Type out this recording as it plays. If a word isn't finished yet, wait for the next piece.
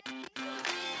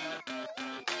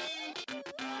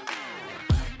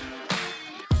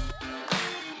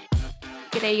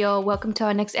G'day y'all, welcome to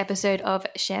our next episode of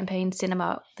Champagne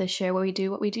Cinema, the show where we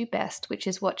do what we do best, which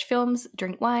is watch films,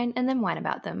 drink wine, and then whine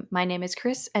about them. My name is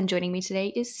Chris, and joining me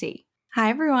today is C.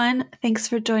 Hi everyone, thanks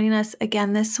for joining us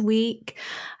again this week.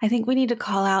 I think we need to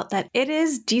call out that it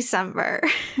is December.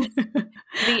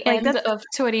 The end of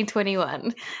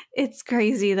 2021. It's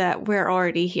crazy that we're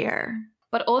already here.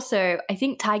 But also, I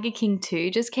think Tiger King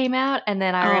 2 just came out, and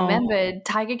then I remembered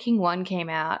Tiger King 1 came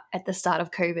out at the start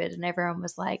of COVID, and everyone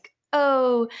was like,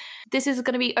 oh, this is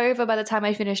going to be over by the time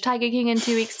I finish Tiger King in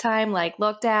 2 weeks' time, like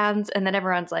lockdowns. And then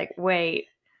everyone's like, wait,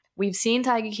 we've seen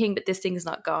Tiger King, but this thing's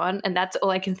not gone. And that's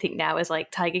all I can think now is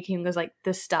like Tiger King was like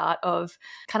the start of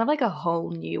kind of like a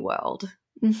whole new world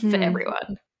for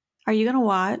everyone. Are you going to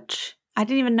watch? I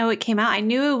didn't even know it came out. I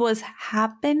knew it was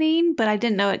happening, but I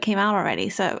didn't know it came out already.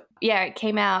 So yeah, it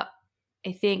came out,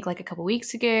 I think, like a couple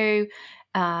weeks ago,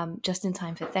 just in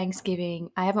time for Thanksgiving.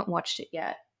 I haven't watched it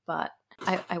yet, but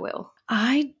I will.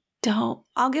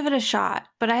 I'll give it a shot,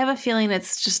 but I have a feeling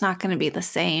it's just not going to be the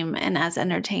same and as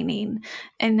entertaining.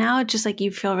 And now it's just like you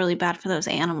feel really bad for those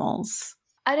animals.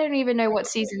 I don't even know what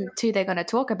season 2 they're going to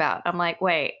talk about. I'm like,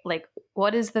 wait, like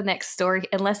what is the next story?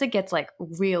 Unless it gets like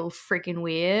real freaking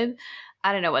weird.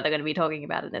 I don't know what they're going to be talking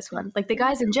about in this one. Like the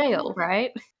guy's in jail,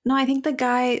 right? No, I think they're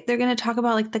going to talk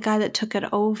about like the guy that took it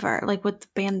over, like with the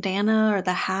bandana or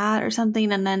the hat or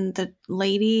something. And then the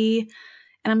lady,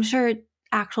 and I'm sure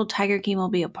actual Tiger King will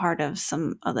be a part of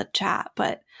some of the chat,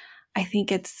 but I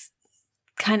think it's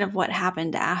kind of what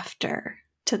happened after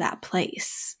to that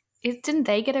place. Didn't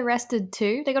they get arrested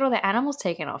too? They got all their animals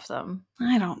taken off them.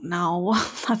 I don't know.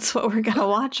 That's what we're going to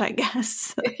watch, I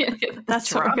guess.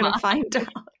 That's what we're going to find out.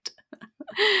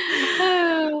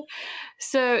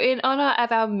 So in honor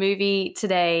of our movie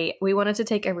today, we wanted to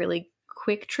take a really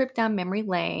quick trip down memory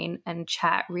lane and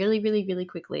chat really, really, really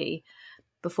quickly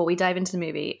before we dive into the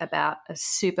movie about a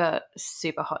super,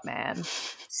 super hot man.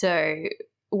 So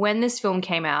when this film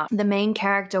came out, the main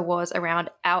character was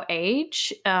around our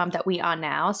age that we are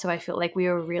now. So I feel like we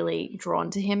were really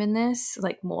drawn to him in this,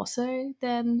 like more so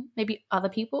than maybe other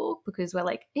people, because we're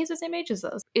like, he's the same age as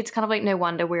us. It's kind of like no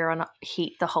wonder we were on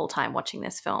heat the whole time watching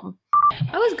this film.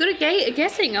 I was good at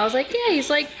guessing. I was like, yeah, he's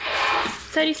like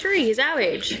 33. He's our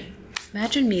age.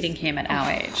 Imagine meeting him at our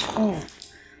age. Oh.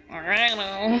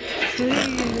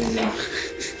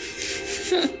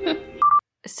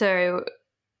 So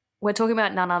we're talking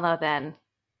about none other than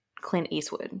Clint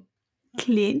Eastwood.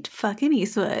 Clint fucking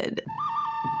Eastwood.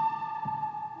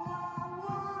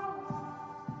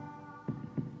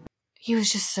 He was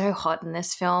just so hot in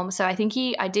this film. So I think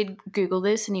I did Google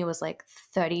this, and he was like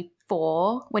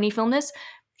 34 when he filmed this.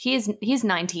 He's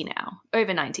 90 now,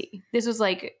 over 90. This was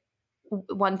like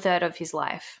 1/3 of his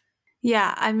life.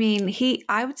 Yeah, I mean,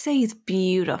 I would say he's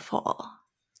beautiful.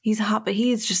 He's hot, but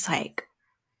he's just like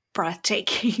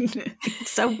breathtaking.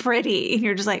 So pretty. And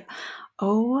you're just like,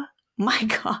 oh my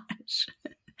gosh.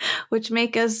 Which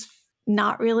make us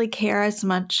not really care as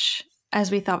much as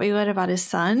we thought we would about his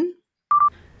son.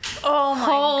 Oh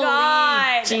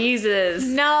my God. Jesus.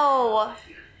 No,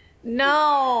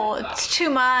 it's too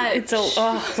much.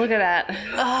 Look at that.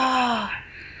 Oh.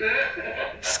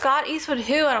 Scott Eastwood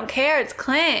who? I don't care. It's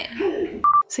Clint.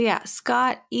 So yeah,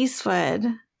 Scott Eastwood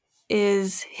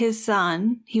is his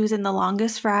son. He was in The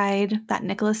Longest Ride, that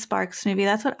Nicholas Sparks movie.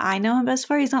 That's what I know him best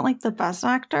for. He's not like the best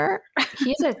actor.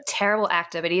 He is a terrible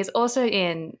actor, but he is also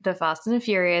in The Fast and the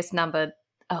Furious number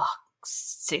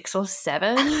 6 or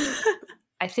 7,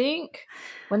 I think,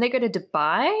 when they go to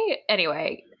Dubai.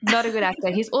 Anyway, not a good actor.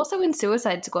 He's also in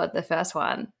Suicide Squad, the first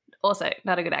one. Also,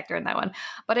 not a good actor in that one.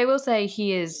 But I will say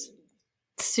he is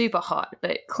super hot.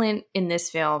 But Clint in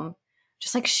this film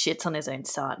just like shits on his own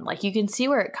son. Like you can see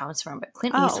where it comes from. But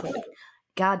Clint Eastwood,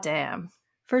 goddamn.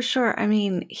 For sure. I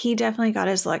mean, he definitely got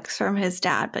his looks from his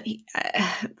dad. But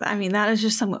I mean, that is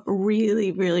just some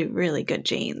really, really, really good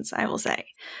genes, I will say.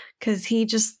 Because he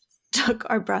just took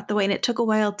our breath away. And it took a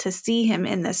while to see him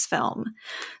in this film.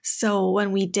 So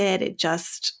when we did, it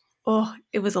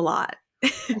was a lot. I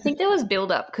think there was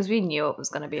build up because we knew it was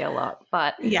going to be a lot.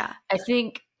 But yeah, I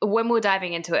think when we're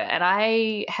diving into it, and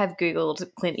I have Googled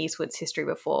Clint Eastwood's history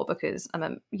before because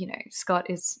Scott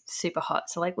is super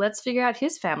hot. So like, let's figure out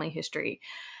his family history.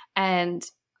 And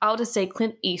I'll just say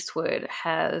Clint Eastwood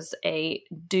has a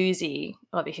doozy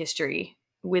of a history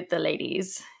with the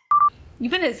ladies.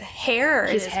 Even his hair,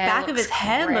 his back of his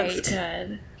head looks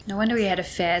good. No wonder he had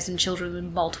affairs and children with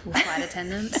multiple flight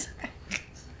attendants.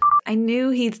 I knew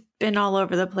he'd been all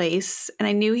over the place, and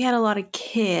I knew he had a lot of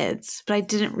kids, but I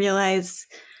didn't realize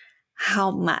how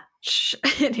much.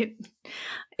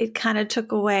 It kind of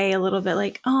took away a little bit,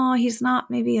 like, oh, he's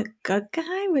not maybe a good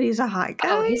guy, but he's a hot guy.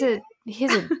 Oh, he's a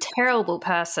he's a terrible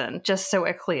person, just so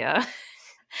we're clear.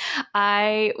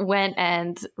 I went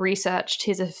and researched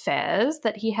his affairs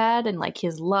that he had and like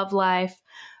his love life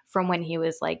from when he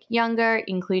was like younger,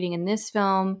 including in this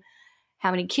film,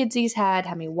 how many kids he's had,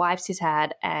 how many wives he's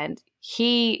had, and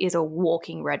he is a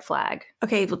walking red flag.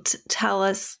 Okay, well, tell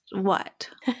us what?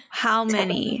 How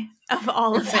many of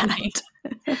all of that?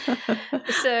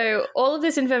 So all of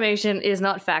this information is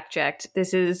not fact-checked.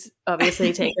 This is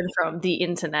obviously taken from the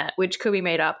internet, which could be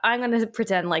made up. I'm going to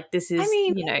pretend like this is,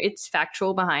 it's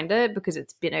factual behind it because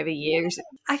it's been over years.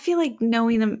 I feel like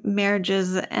knowing the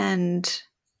marriages and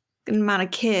amount of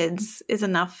kids is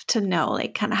enough to know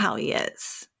like kind of how he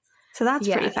is. So that's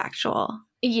pretty factual.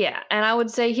 Yeah, and I would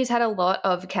say he's had a lot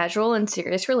of casual and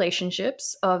serious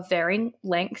relationships of varying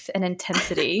length and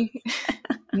intensity,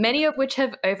 many of which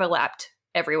have overlapped,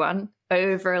 everyone.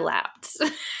 Overlapped.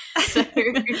 So,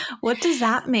 what does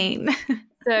that mean?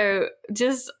 So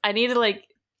I need to like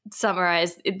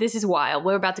summarize. This is wild.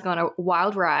 We're about to go on a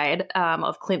wild ride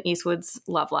of Clint Eastwood's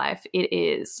love life. It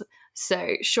is.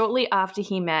 So shortly after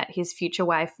he met his future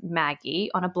wife, Maggie,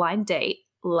 on a blind date,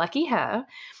 lucky her,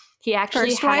 he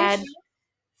actually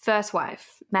first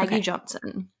wife, Maggie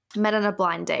Johnson, met on a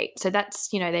blind date. So that's,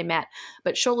 they met.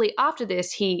 But shortly after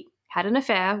this, he had an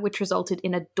affair, which resulted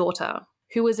in a daughter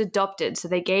who was adopted. So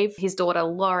they gave his daughter,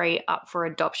 Laurie, up for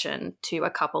adoption to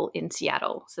a couple in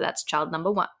Seattle. So that's child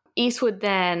number 1. Eastwood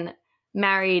then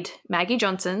married Maggie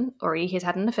Johnson, or he's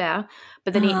had an affair,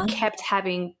 but then he kept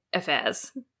having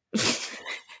affairs,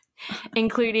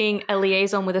 including a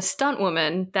liaison with a stunt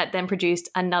woman that then produced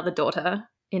another daughter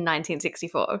in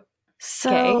 1964.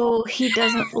 So he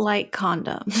doesn't like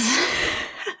condoms.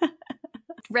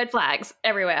 Red flags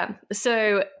everywhere.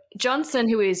 So Johnson,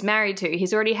 who he's married to,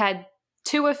 he's already had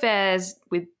 2 affairs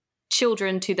with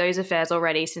children to those affairs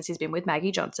already since he's been with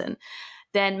Maggie Johnson.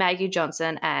 Then Maggie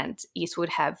Johnson and Eastwood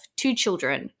have 2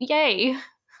 children. Yay.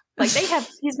 Like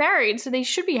he's married, so they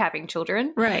should be having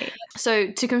children. Right.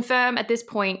 So to confirm, at this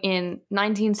point in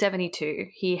 1972,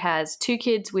 he has 2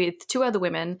 kids with 2 other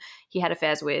women he had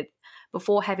affairs with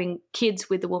before having kids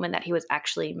with the woman that he was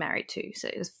actually married to. So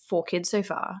there's 4 kids so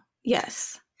far.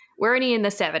 Yes. We're only in the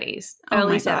 70s,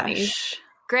 early 70s.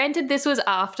 Granted, this was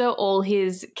after all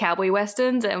his cowboy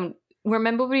westerns, and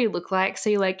remember what he looked like? So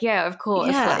you're like, yeah, of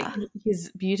course. Yeah. Like,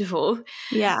 he's beautiful.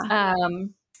 Yeah.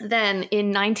 Then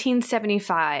in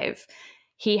 1975,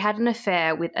 he had an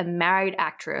affair with a married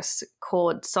actress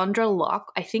called Sandra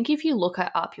Locke. I think if you look her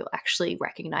up, you'll actually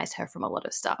recognize her from a lot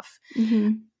of stuff.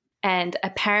 Mm-hmm. And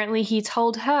apparently he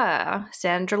told her,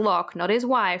 Sandra Locke, not his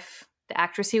wife, the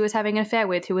actress he was having an affair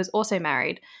with, who was also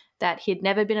married, that he'd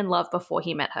never been in love before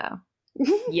he met her.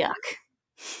 Yuck.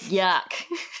 Yuck.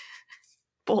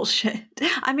 Bullshit.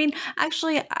 I mean,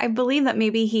 actually, I believe that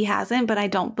maybe he hasn't, but I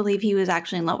don't believe he was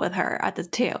actually in love with her at the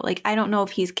 2. Like, I don't know if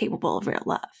he's capable of real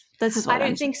love. This is what I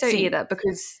don't think so seeing. either,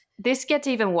 because this gets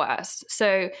even worse.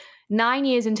 So 9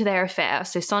 years into their affair,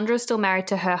 so Sandra's still married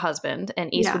to her husband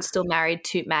and Eastwood's still married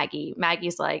to Maggie.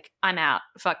 Maggie's like, I'm out.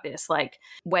 Fuck this. Like,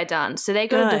 we're done. So they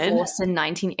got a divorce in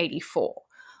 1984.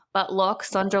 But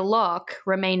Sandra Locke,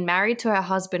 remained married to her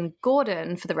husband,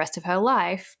 Gordon, for the rest of her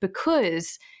life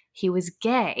because he was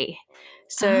gay.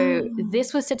 So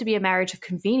this was said to be a marriage of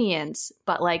convenience,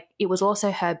 but like it was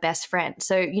also her best friend.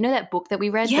 So you know that book that we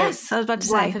read? Yes, I was about to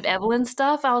say. Life of Evelyn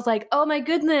stuff? I was like, oh my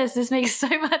goodness, this makes so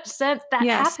much sense. That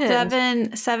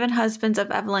happened. Seven Husbands of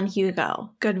Evelyn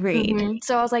Hugo. Good read. Mm-hmm.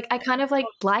 So I was like, I kind of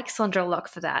like Sandra Locke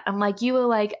for that. I'm like, you were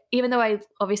like, even though I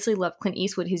obviously love Clint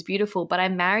Eastwood, he's beautiful, but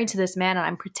I'm married to this man and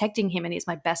I'm protecting him and he's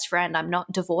my best friend. I'm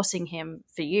not divorcing him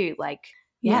for you. Like,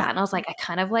 yeah. And I was like, I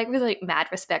kind of like really mad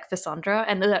respect for Sandra.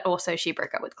 And that also she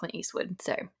broke up with Clint Eastwood.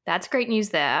 So that's great news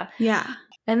there. Yeah.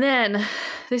 And then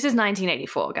this is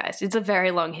 1984, guys. It's a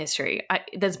very long history.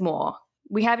 There's more.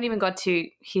 We haven't even got to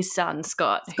his son,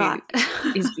 Scott. Who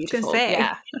is beautiful.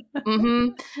 Yeah.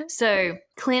 Mm-hmm. So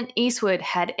Clint Eastwood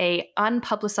had a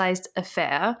unpublicized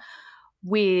affair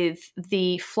with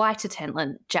the flight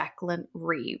attendant, Jacqueline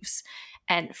Reeves.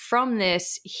 And from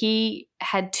this, he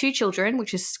had 2 children,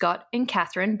 which is Scott and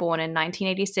Catherine, born in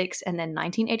 1986 and then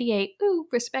 1988. Ooh,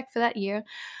 respect for that year.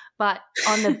 But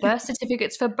on the birth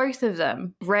certificates for both of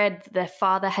them, read their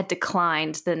father had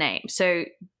declined the name. So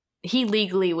he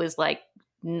legally was like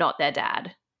not their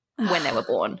dad when they were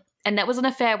born. And that was an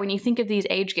affair when you think of these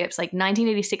age gaps, like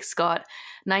 1986 Scott,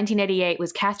 1988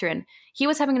 was Catherine. He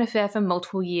was having an affair for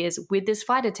multiple years with this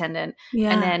flight attendant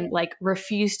and then like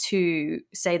refused to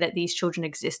say that these children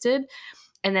existed.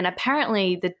 And then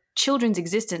apparently the children's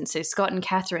existence, so Scott and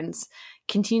Catherine's,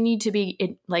 continued to be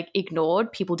like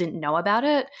ignored. People didn't know about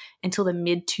it until the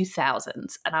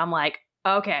mid-2000s. And I'm like,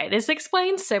 Okay, this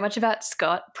explains so much about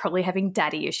Scott probably having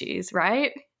daddy issues,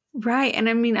 right? Right. And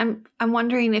I mean, I'm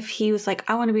wondering if he was like,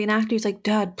 I want to be an actor. He's like,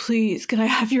 Dad, please, can I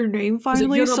have your name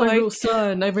finally? You're not my real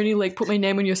son. I've only like put my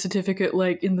name on your certificate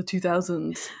like in the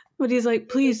 2000s. But he's like,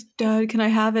 please, Dad, can I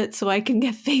have it so I can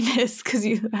get famous because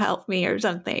you helped me or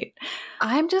something?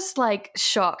 I'm just like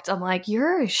shocked. I'm like,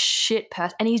 you're a shit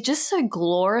person. And he's just so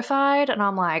glorified. And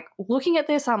I'm like, looking at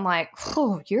this, I'm like,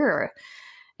 oh,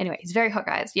 Anyway, he's very hot,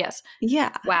 guys. Yes.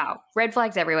 Yeah. Wow. Red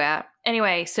flags everywhere.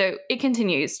 Anyway, so it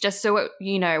continues. Just so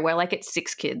you know, we're like at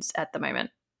 6 kids at the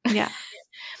moment. Yeah.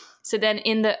 So then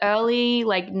in the early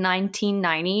like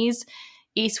 1990s,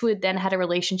 Eastwood then had a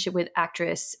relationship with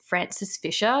actress Frances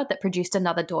Fisher that produced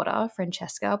another daughter,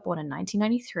 Francesca, born in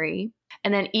 1993.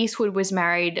 And then Eastwood was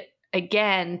married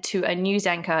again to a news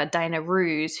anchor, Diana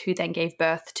Roos, who then gave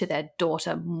birth to their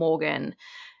daughter, Morgan,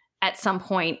 at some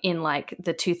point in like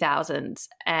the 2000s.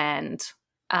 And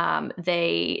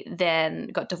they then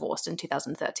got divorced in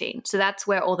 2013. So that's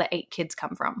where all the 8 kids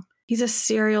come from. He's a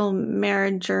serial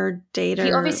marriager dater.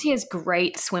 He obviously has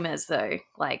great swimmers, though.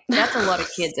 Like, that's a lot of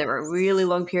kids over a really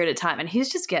long period of time, and he's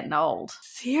just getting old.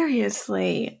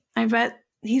 Seriously. I bet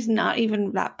he's not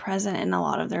even that present in a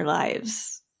lot of their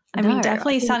lives. I mean,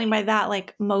 definitely sounding by that,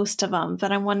 like most of them,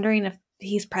 but I'm wondering if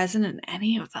he's present in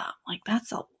any of them. Like,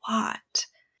 that's a lot.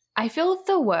 I feel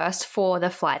the worst for the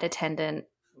flight attendant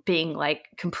being like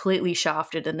completely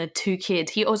shafted, and the 2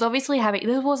 kids, he was obviously having,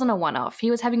 this wasn't a one-off,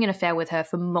 he was having an affair with her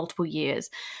for multiple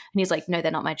years, and he's like, no,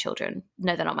 they're not my children,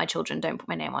 don't put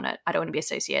my name on it, I don't want to be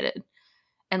associated.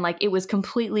 And like, it was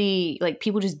completely like,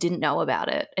 people just didn't know about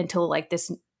it until like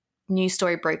this news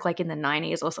story broke like in the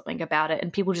 90s or something about it,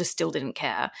 and people just still didn't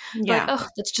care. Yeah. Like, oh,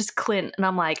 that's just Clint. And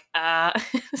I'm like,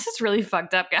 this is really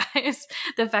fucked up, guys.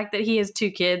 The fact that he has 2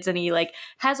 kids and he like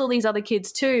has all these other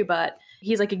kids too, but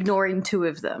he's like ignoring 2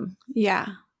 of them. Yeah.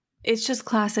 It's just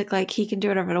classic, like he can do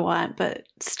whatever he wants, but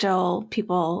still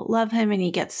people love him and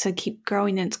he gets to keep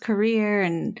growing in his career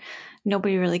and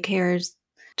nobody really cares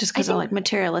just because of like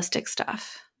materialistic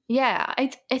stuff. Yeah,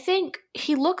 I think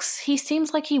he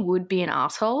seems like he would be an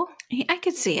asshole. I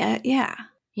could see it, yeah.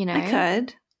 You know? I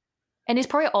could. And he's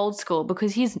probably old school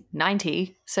because he's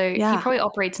 90, so Yeah. he probably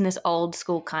operates in this old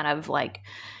school kind of like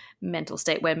mental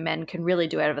state where men can really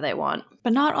do whatever they want.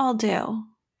 But not all do.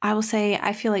 I will say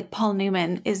I feel like Paul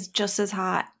Newman is just as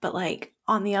hot, but like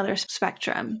on the other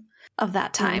spectrum of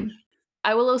that time.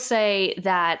 I will say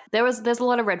that there's a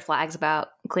lot of red flags about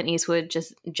Clint Eastwood,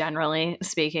 just generally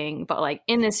speaking. But like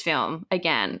in this film,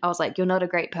 again, I was like, you're not a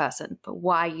great person, but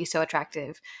why are you so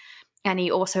attractive? And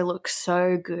he also looks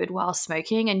so good while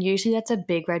smoking. And usually that's a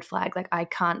big red flag. Like, I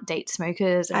can't date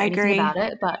smokers or I anything agree. about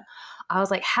it. But I was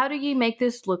like, how do you make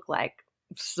this look like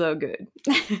so good?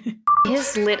 He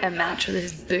has lit a match with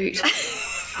his boot.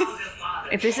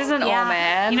 If this isn't all,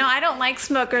 man. You know, I don't like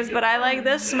smokers, but I like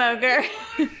this smoker.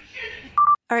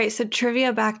 All right, so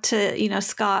trivia back to,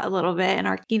 Scott a little bit, and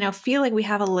our, feel like we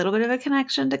have a little bit of a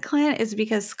connection to Clint is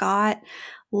because Scott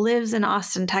lives in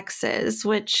Austin, Texas,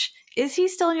 which, is he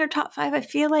still in your top 5? I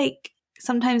feel like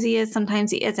sometimes he is,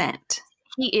 sometimes he isn't.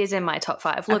 He is in my top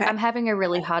 5. Look, Okay. I'm having a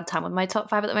really hard time with my top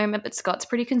 5 at the moment, but Scott's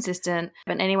pretty consistent.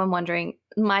 And anyone wondering,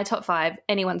 my top 5,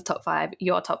 anyone's top 5,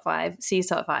 your top 5, C's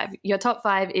top 5. Your top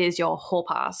 5 is your hall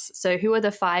pass. So who are the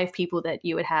 5 people that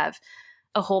you would have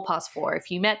a hall pass for if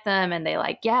you met them and they're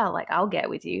like, yeah, like I'll get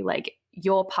with you, like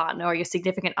your partner or your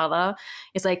significant other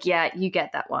is like, yeah, you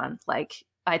get that one, like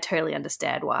I totally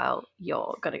understand why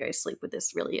you're gonna go sleep with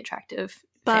this really attractive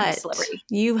famous celebrity.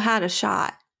 You had a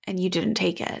shot and you didn't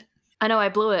take it. I know, I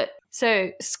blew it.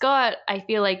 So Scott, I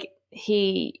feel like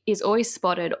he is always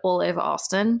spotted all over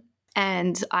Austin,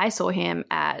 and I saw him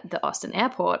at the Austin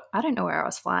airport. I don't know where I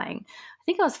was flying. I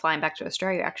think I was flying back to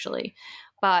Australia actually.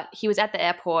 But he was at the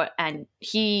airport and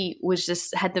he was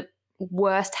just had the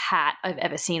worst hat I've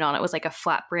ever seen on. It was like a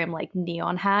flat brim, like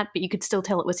neon hat, but you could still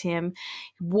tell it was him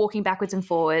walking backwards and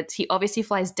forwards. He obviously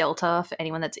flies Delta for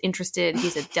anyone that's interested.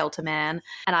 He's a Delta man.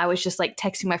 And I was just like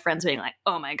texting my friends being like,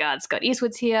 oh my God, Scott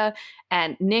Eastwood's here.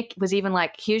 And Nick was even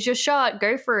like, here's your shot,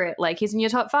 go for it. Like he's in your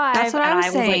top 5. That's what I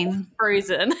was saying. Like,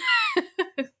 frozen.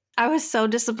 I was so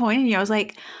disappointed in you. I was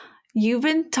like, you've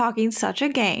been talking such a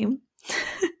game.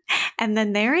 And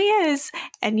then there he is,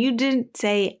 and you didn't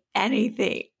say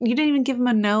anything. You didn't even give him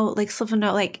a note, like slip a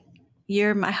note, like,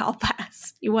 you're my hall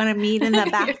pass. You want to meet in the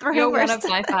bathroom? You're one of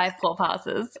my 5 hall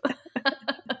passes.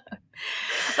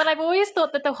 But I've always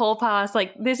thought that the hall pass,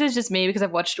 like, this is just me because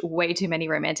I've watched way too many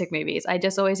romantic movies. I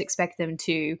just always expect them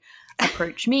to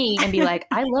approach me and be like,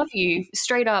 I love you,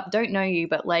 straight up, don't know you,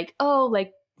 but like, oh,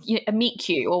 like, a meet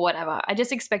cute or whatever. I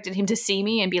just expected him to see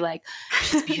me and be like,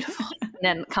 she's beautiful.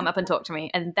 then come up and talk to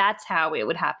me. And that's how it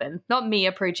would happen. Not me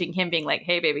approaching him being like,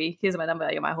 hey, baby, here's my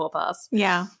number. You're my hall pass.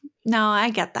 Yeah. No, I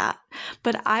get that.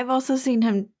 But I've also seen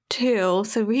him too.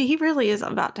 So he really is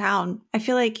about town. I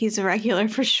feel like he's a regular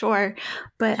for sure.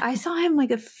 But I saw him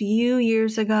like a few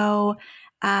years ago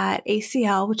at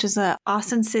ACL, which is a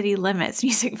Austin City Limits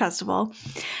music festival.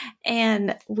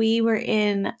 And we were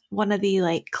in one of the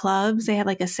like clubs. They had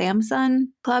like a Samsung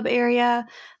club area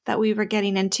that we were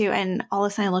getting into. And all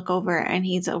of a sudden I look over and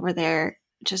he's over there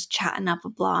just chatting up a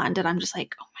blonde. And I'm just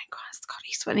like, oh my God, Scott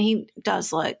Eastwood. And he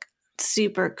does look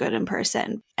super good in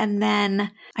person. And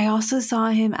then I also saw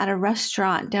him at a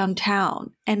restaurant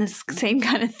downtown, and it's the same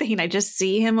kind of thing. I just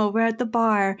see him over at the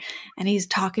bar and he's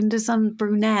talking to some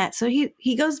brunette. So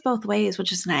he goes both ways,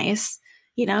 which is nice.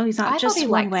 You know, he's not just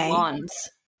one way. Blondes.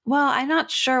 Well, I'm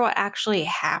not sure what actually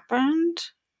happened,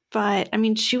 but I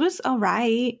mean, she was all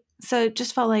right. So it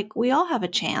just felt like we all have a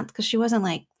chance because she wasn't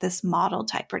like this model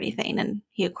type or anything. And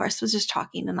he, of course, was just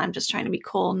talking, and I'm just trying to be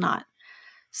cool, not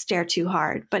stare too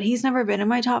hard. But he's never been in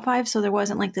my top 5, so there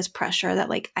wasn't like this pressure that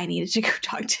like I needed to go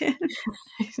talk to him.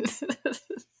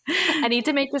 I need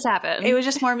to make this happen. It was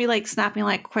just more me like snapping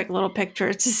like quick little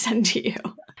pictures to send to you.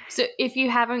 So if you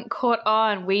haven't caught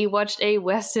on, we watched a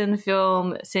Western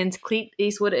film since Clint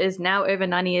Eastwood is now over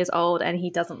 90 years old and he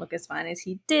doesn't look as fine as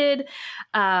he did.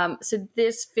 So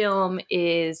this film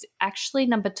is actually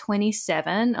number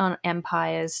 27 on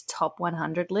Empire's top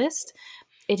 100 list.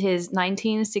 It is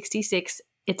 1966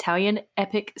 Italian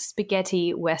epic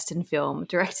spaghetti Western film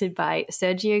directed by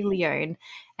Sergio Leone,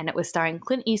 and it was starring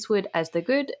Clint Eastwood as the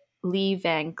good, Lee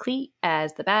Van Cleef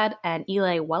as the bad, and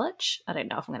Eli Wallach, I don't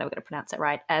know if I'm ever going to pronounce it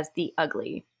right, as the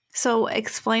ugly. So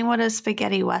explain what a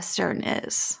spaghetti Western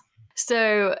is.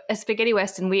 So a spaghetti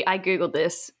Western, I Googled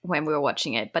this when we were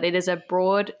watching it, but it is a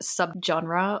broad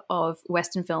subgenre of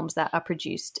Western films that are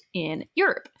produced in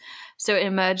Europe. So it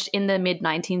emerged in the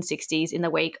mid-1960s in the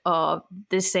wake of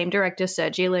the same director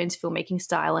Sergio Leone's filmmaking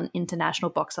style and international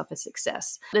box office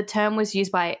success. The term was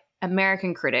used by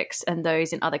American critics and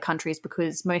those in other countries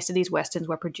because most of these Westerns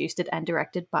were produced and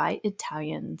directed by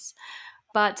Italians.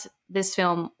 But this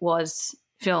film was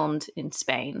filmed in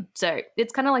Spain. So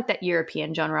it's kind of like that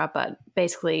European genre, but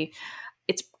basically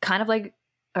it's kind of like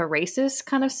a racist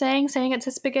kind of saying it's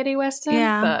a spaghetti Western.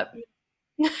 Yeah. But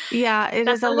yeah, it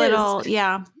is a little,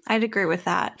 yeah, I'd agree with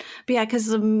that. But yeah, because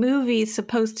the movie is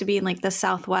supposed to be in like the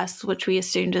Southwest, which we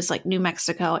assumed is like New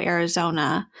Mexico,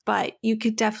 Arizona. But you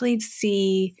could definitely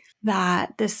see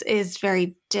that this is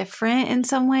very different in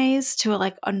some ways to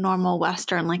like a normal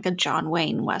Western, like a John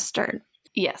Wayne Western.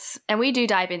 Yes. And we do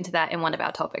dive into that in one of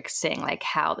our topics, saying like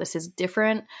how this is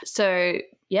different. So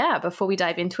yeah, before we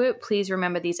dive into it, please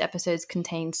remember these episodes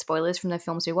contain spoilers from the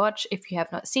films we watch. If you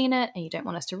have not seen it and you don't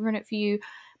want us to ruin it for you,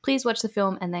 please watch the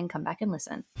film and then come back and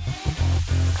listen.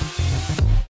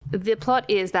 The plot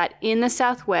is that in the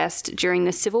Southwest during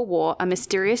the Civil War, a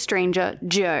mysterious stranger,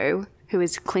 Joe, who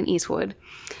is Clint Eastwood,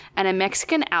 and a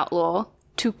Mexican outlaw,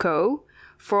 Tuco,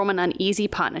 form an uneasy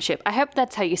partnership. I hope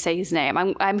that's how you say his name.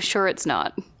 I'm sure it's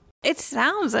not. It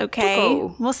sounds okay.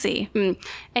 Tuco. We'll see.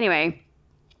 Anyway,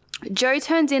 Joe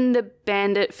turns in the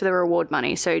bandit for the reward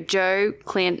money. So Joe,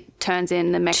 Clint, turns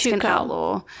in the Mexican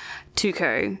outlaw,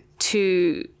 Tuco,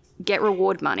 to get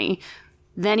reward money.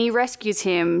 Then he rescues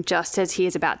him just as he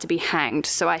is about to be hanged.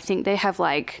 So I think they have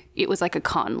like, it was like a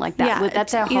con like that. Yeah,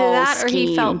 that's our either whole that scheme. Or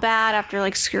he felt bad after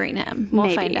like screwing him.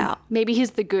 We'll find out. Maybe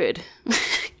he's the good.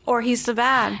 Or he's the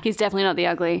bad. He's definitely not the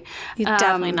ugly. He's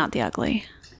definitely not the ugly.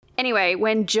 Anyway,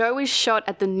 when Joe is shot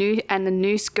at the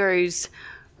noose goes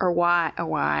awry,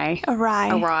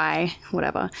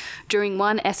 whatever. During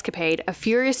one escapade, a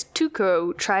furious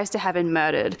Tuco tries to have him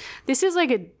murdered. This is like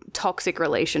a toxic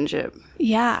relationship.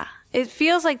 Yeah. It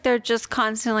feels like they're just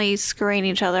constantly screwing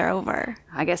each other over.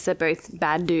 I guess they're both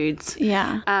bad dudes.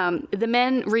 Yeah. The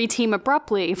men re-team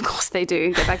abruptly. Of course they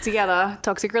do. Get back together.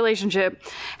 Toxic relationship.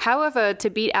 However, to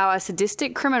beat our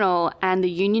sadistic criminal and the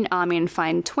Union Army and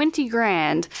find 20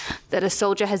 grand that a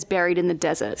soldier has buried in the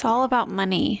desert. It's all about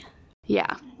money.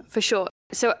 Yeah, for sure.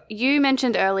 So you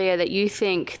mentioned earlier that you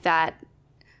think that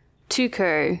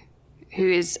Tuco, who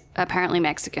is apparently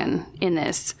Mexican in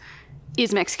this,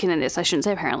 is Mexican in this, I shouldn't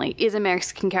say apparently, is a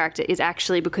Mexican character, is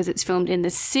actually, because it's filmed in the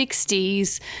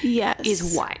 60s, yes,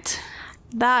 is white.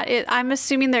 I'm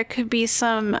assuming there could be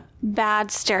some bad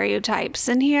stereotypes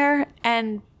in here.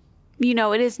 And, you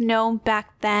know, it is known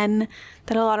back then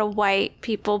that a lot of white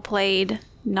people played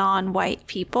non-white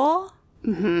people.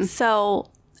 Mm-hmm. So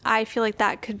I feel like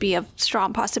that could be a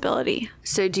strong possibility.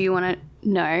 So do you want to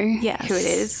know who it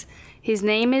is? His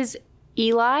name is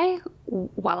Eli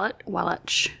Wallach,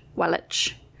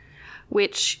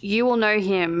 which you will know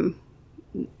him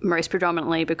most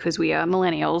predominantly because we are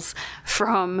millennials,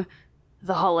 from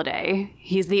The Holiday.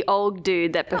 He's the old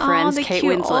dude that befriends the Kate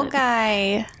cute Winslet. old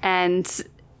guy. And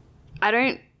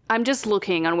I'm just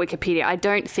looking on Wikipedia. I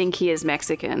don't think he is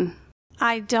Mexican.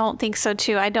 I don't think so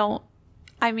too.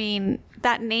 I mean,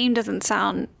 that name doesn't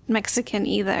sound Mexican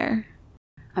either.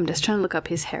 I'm just trying to look up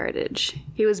his heritage.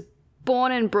 He was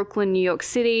born in Brooklyn, New York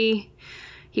City.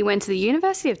 He went to the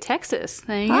University of Texas.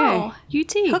 There you go.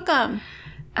 UT. Hook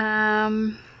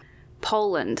 'em.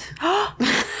 Poland.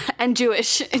 And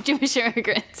Jewish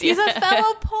immigrants. He's a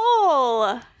fellow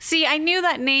Pole. See, I knew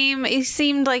that name. It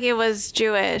seemed like it was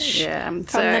Jewish. Yeah. From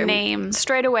the name.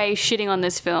 Straight away shitting on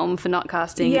this film for not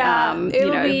casting. Yeah,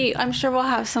 it'll be. I'm sure we'll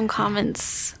have some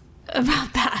comments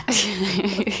about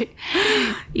that.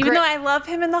 Even though I love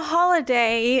him in The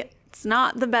Holiday, it's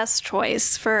not the best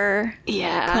choice for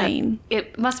playing.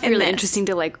 It must be really interesting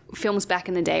to like films back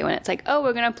in the day when it's like, oh,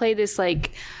 we're gonna play this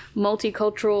like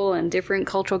multicultural and different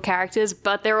cultural characters,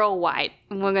 but they're all white,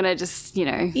 and we're gonna just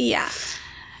Yeah.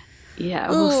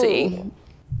 We'll see.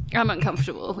 I'm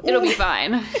uncomfortable. It'll be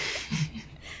fine.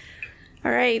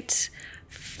 All right.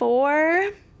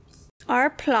 For our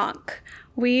plonk,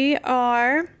 we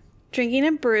are drinking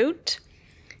a Brut.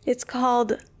 It's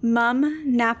called Mum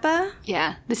Napa.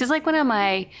 Yeah, this is like one of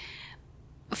my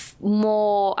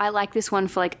I like this one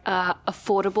for like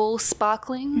affordable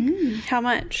sparkling. How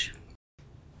much?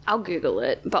 I'll Google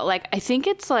it, but like I think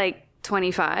it's like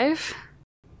 $25.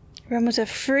 Aromas of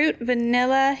fruit,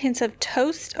 vanilla, hints of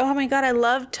toast. Oh my god, I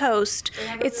love toast.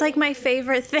 It's like my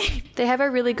favorite thing. They have a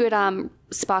really good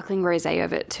sparkling rosé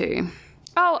of it too.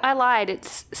 Oh, I lied.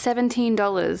 It's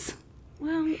 $17.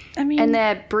 Well, I mean, And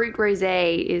their Brut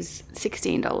Rosé is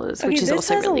 $16, which is this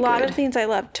also has really a lot good. of things I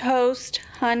love. Toast,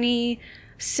 honey,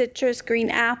 citrus, green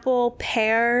apple,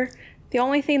 pear. The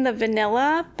only thing, the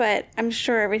vanilla, but I'm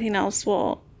sure everything else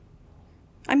will...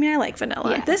 I mean, I like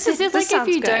vanilla. Yeah. This is like if sounds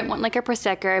you good. don't want like a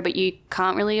Prosecco, but you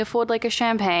can't really afford like a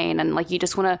champagne, and like you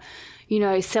just want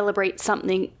to, celebrate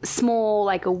something small,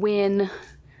 like a win.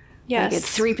 Yes. Like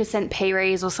a 3% pay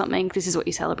raise or something. This is what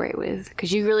you celebrate with,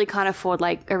 because you really can't afford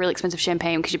like a really expensive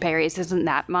champagne because your pay raise isn't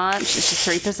that much. It's just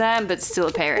 3%, but still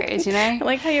a pay raise, I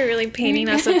like how you're really painting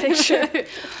us a picture.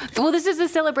 Well, this is the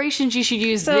celebrations you should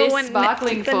use So this when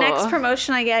sparkling the for. next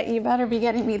promotion I get, you better be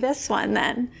getting me this one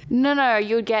then. No,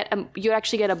 you'd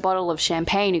actually get a bottle of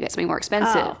champagne. You get something more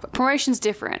expensive. Oh. But promotion's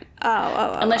different.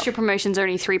 Oh. Unless your promotion's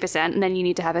only 3%, and then you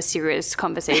need to have a serious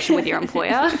conversation with your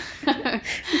employer.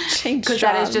 Change Because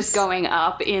that is just going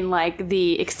up in like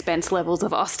the expense levels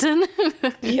of Austin.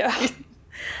 Yeah.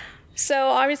 So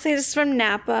obviously this is from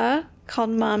Napa,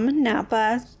 called Mum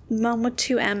Napa. Mum with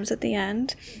 2 M's at the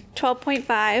end.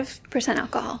 12.5%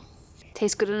 alcohol.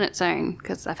 Tastes good on its own,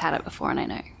 because I've had it before and I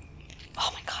know. Oh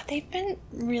my god, they've been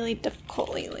really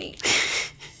difficult lately.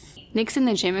 Nick's in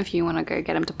the gym if you want to go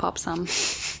get him to pop some.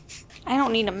 I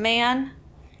don't need a man.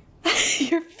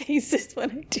 Your faces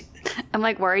when I do that. I'm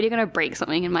like worried you're going to break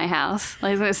something in my house.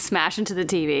 Like he's going to smash into the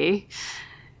TV.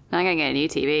 I'm going to get a new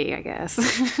TV, I guess.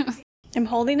 I'm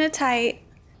holding it tight.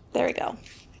 There we go.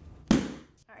 All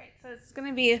right, so it's going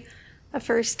to be a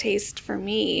first taste for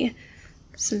me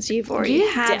since you've already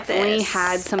had definitely this.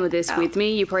 had some of this with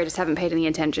me. You probably just haven't paid any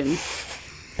attention.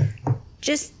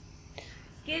 Just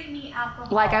give me alcohol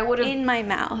Like I would have. in my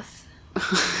mouth,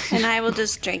 and I will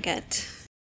just drink it.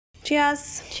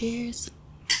 Cheers. Cheers.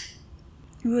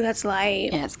 Ooh, that's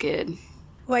light. Yeah, it's good.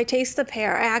 Oh, I taste the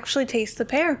pear. I actually taste the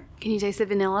pear. Can you taste the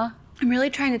vanilla? I'm really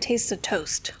trying to taste the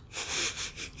toast.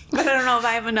 But I don't know if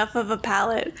I have enough of a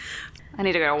palate. I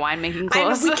need to go to winemaking I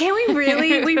know, course.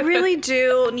 we really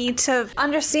do need to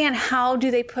understand how do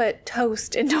they put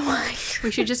toast into wine. We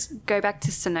should just go back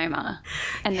to Sonoma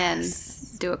and then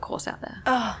do a course out there.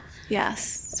 Oh,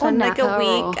 yes. Spend like a Napa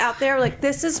week or- out there. Like,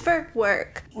 this is for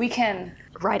work. We can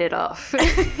write it off.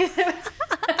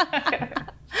 I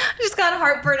just got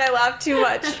heartburn. I laughed too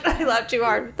much. I laughed too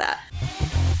hard with that.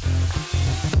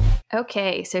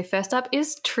 Okay, so first up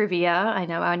is trivia. I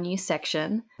know, our new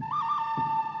section.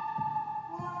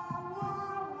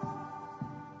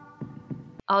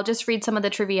 I'll just read some of the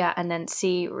trivia and then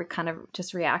see kind of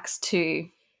just reacts to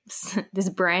this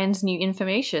brand new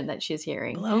information that she's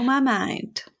hearing. Blow my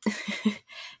mind.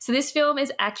 So this film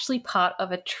is actually part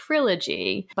of a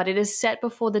trilogy, but it is set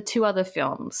before the 2 other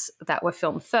films that were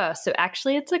filmed first. So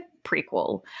actually it's a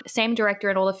prequel. Same director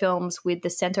in all the films, with the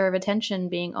center of attention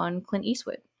being on Clint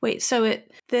Eastwood. Wait, so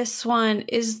this one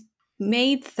is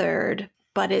made third,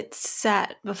 but it's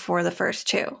set before the first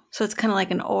 2. So it's kind of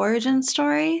like an origin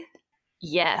story?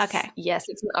 Yes. Okay. Yes,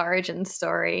 it's an origin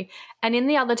story. And in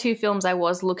the other two films, I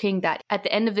was looking that at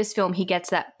the end of this film, he gets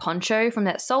that poncho from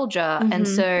that soldier. And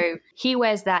so he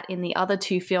wears that in the other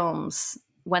two films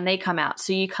when they come out.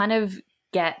 So you kind of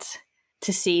get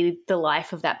to see the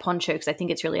life of that poncho because I think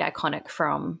it's really iconic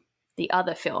from the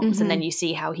other films. And then you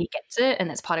see how he gets it and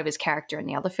that's part of his character in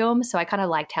the other film. So I kind of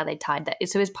liked how they tied that.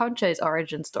 So his poncho's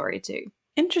origin story too.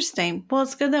 Interesting. Well,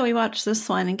 it's good that we watched this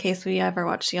one in case we ever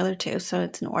watch the other two. So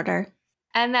it's in order.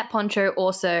 And that poncho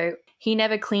also, he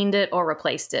never cleaned it or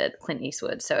replaced it, Clint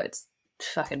Eastwood. So it's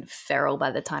fucking feral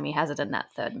by the time he has it in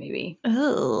that third movie.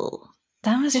 Oh,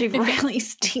 that must be really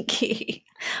stinky.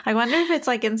 I wonder if it's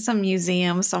like in some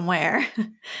museum somewhere.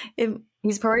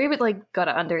 He's probably like got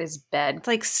it under his bed. It's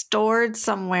like stored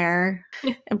somewhere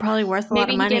and probably worth a lot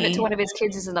of money. Maybe he gave it to one of his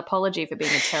kids as an apology for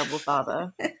being a terrible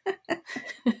father.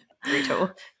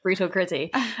 Brutal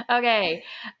gritty. Okay.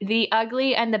 The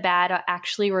ugly and the bad are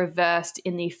actually reversed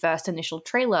in the first initial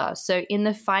trailer. So in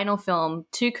the final film,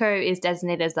 Tuco is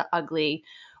designated as the ugly,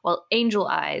 while Angel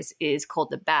Eyes is called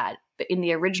the bad. But in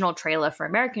the original trailer for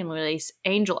American release,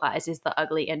 Angel Eyes is the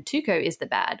ugly and Tuco is the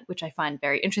bad, which I find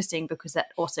very interesting because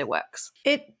that also works.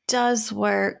 It does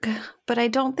work, but I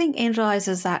don't think Angel Eyes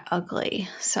is that ugly.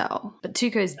 So, but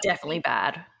Tuco is definitely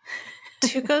bad.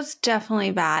 Tuco's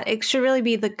definitely bad. It should really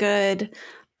be the good,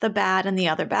 the bad, and the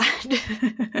other bad.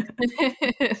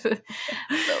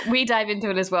 We dive into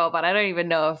it as well, but I don't even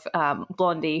know if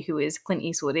Blondie, who is Clint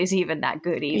Eastwood, is even that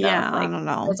good either. Yeah, I don't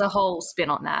know. There's a whole spin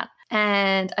on that.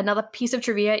 And another piece of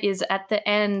trivia is at the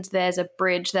end, there's a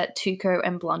bridge that Tuco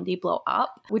and Blondie blow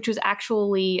up, which was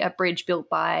actually a bridge built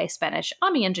by Spanish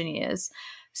army engineers.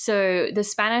 So the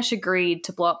Spanish agreed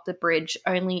to blow up the bridge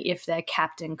only if their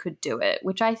captain could do it,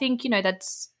 which I think,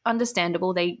 that's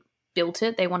understandable. They built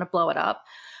it. They want to blow it up.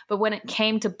 But when it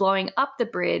came to blowing up the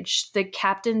bridge, the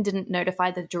captain didn't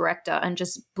notify the director and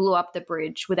just blew up the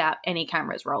bridge without any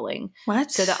cameras rolling.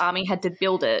 What? So the army had to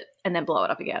build it and then blow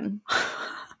it up again.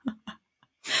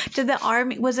 Did the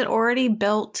army, was it already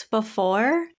built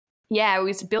before? Yeah, it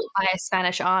was built by a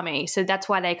Spanish army. So that's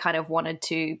why they kind of wanted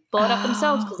to blow it up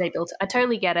themselves because they built it. I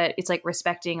totally get it. It's like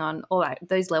respecting on all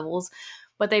those levels.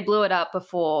 But they blew it up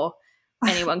before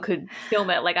anyone could film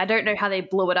it. Like, I don't know how they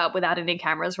blew it up without any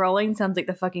cameras rolling. Sounds like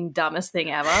the fucking dumbest thing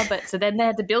ever. But so then they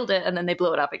had to build it and then they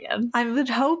blew it up again. I would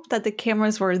hope that the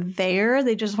cameras were there.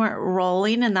 They just weren't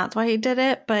rolling and that's why he did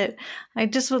it. But I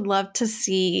just would love to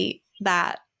see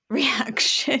that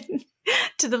reaction.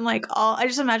 To them, like all, I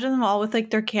just imagine them all with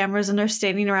like their cameras and they're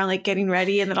standing around like getting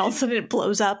ready, and then all of a sudden it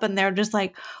blows up, and they're just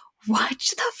like, "What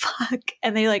the fuck?"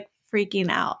 And they like freaking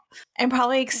out, and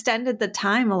probably extended the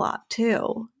time a lot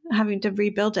too, having to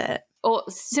rebuild it. Or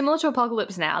similar to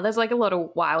Apocalypse Now, there's like a lot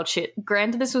of wild shit.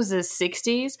 Granted, this was the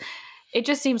 60s. It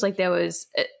just seems like there was.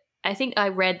 I think I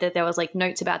read that there was like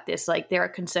notes about this, like there are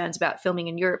concerns about filming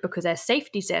in Europe because their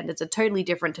safety standards are totally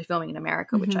different to filming in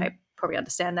America, which I probably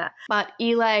understand that. But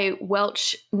Eli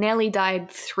Welch nearly died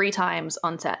 3 times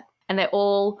on set, and they're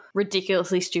all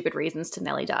ridiculously stupid reasons to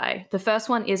nearly die. The first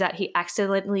one is that he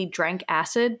accidentally drank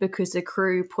acid because the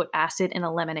crew put acid in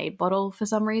a lemonade bottle for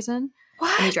some reason.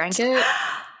 What? And he drank it.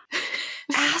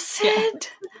 Acid?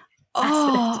 Yeah.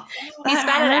 Oh, He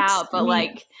spat it out, but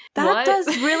like that what? does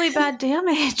really bad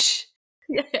damage.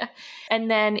 Yeah.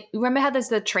 And then remember how there's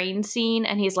the train scene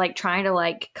and he's like trying to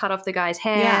like cut off the guy's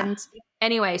hands? Yeah.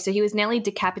 Anyway, so he was nearly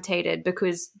decapitated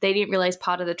because they didn't realize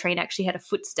part of the train actually had a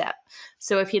footstep.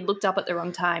 So if he'd looked up at the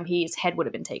wrong time, his head would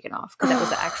have been taken off because that was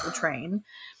the actual train.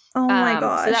 Oh my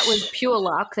gosh. So that was pure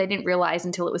luck. They didn't realize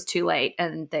until it was too late,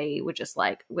 and they were just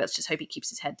like, let's just hope he keeps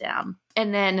his head down.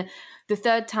 And then the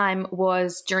third time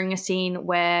was during a scene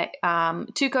where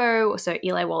Tuco, so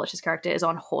Eli Wallach's character, is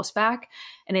on horseback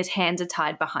and his hands are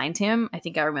tied behind him. I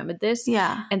think I remembered this.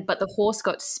 Yeah. But the horse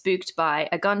got spooked by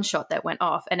a gunshot that went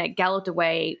off and it galloped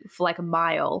away for like a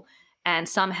mile, and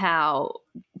somehow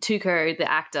Tuco, the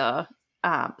actor,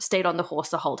 stayed on the horse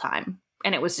the whole time.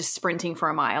 And it was just sprinting for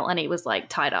a mile, and he was like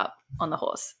tied up on the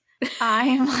horse.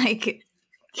 I'm like,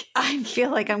 I feel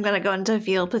like I'm going to go into a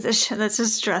fetal position. That's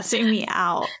just stressing me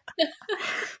out.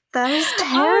 That is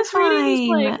terrifying.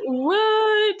 Like,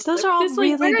 what? Those are all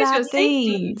really bad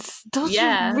things. Those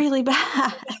are really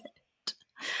bad.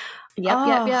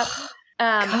 Yep.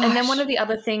 And then one of the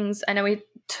other things, I know we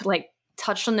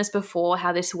touched on this before,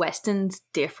 how this Western's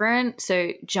different.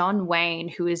 So John Wayne,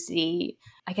 who is the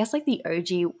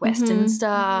OG Western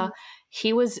star,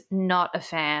 he was not a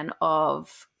fan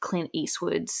of Clint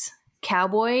Eastwood's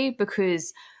Cowboy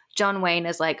because John Wayne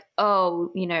is like,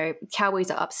 oh, you know, cowboys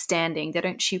are upstanding. They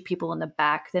don't shoot people in the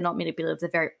back. They're not manipulative. They're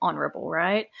very honorable,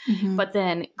 right? Mhm. But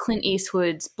then Clint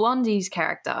Eastwood's Blondie's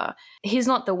character, he's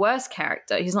not the worst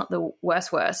character. He's not the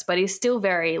worst, but he's still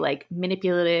very like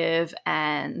manipulative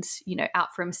and, you know,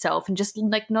 out for himself and just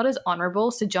like not as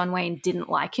honorable. So John Wayne didn't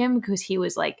like him because he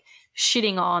was like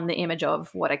shitting on the image of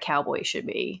what a cowboy should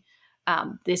be.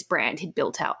 This brand he'd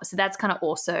built out. So that's kind of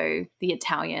also the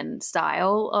Italian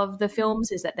style of the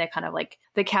films, is that they're kind of like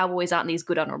the cowboys aren't these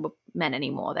good honorable men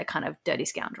anymore. They're kind of dirty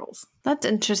scoundrels. That's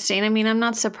interesting. I mean, I'm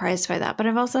not surprised by that, but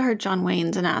I've also heard John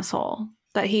Wayne's an asshole,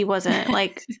 that he wasn't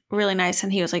like really nice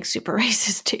and he was like super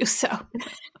racist too. So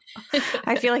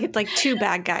I feel like it's like two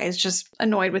bad guys just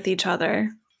annoyed with each other,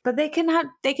 but they can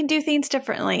do things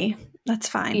differently. That's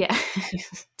fine. Yeah.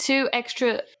 Two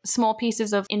extra small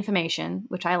pieces of information,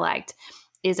 which I liked,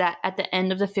 is that at the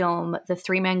end of the film, the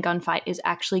 3-man gunfight is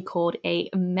actually called a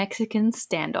Mexican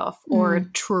standoff or a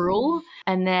truel.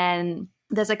 And then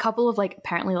there's a couple of like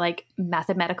apparently like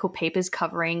mathematical papers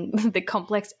covering the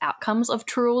complex outcomes of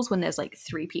truels when there's like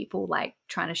 3 people like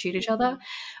trying to shoot each other.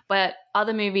 But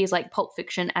other movies like Pulp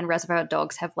Fiction and Reservoir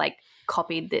Dogs have like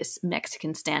copied this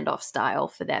Mexican standoff style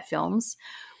for their films,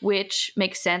 which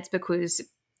makes sense because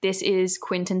this is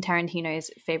Quentin Tarantino's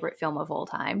favorite film of all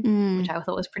time, which I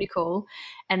thought was pretty cool.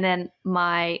 And then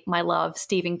my love,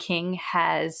 Stephen King,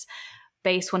 has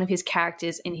based one of his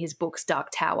characters in his books Dark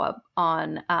Tower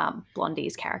on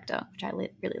Blondie's character, which I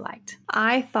really liked.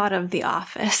 I thought of The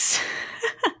Office.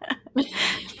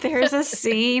 There's a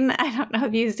scene, I don't know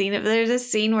if you've seen it, but there's a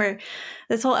scene where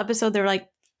this whole episode they're like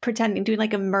pretending, doing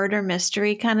like a murder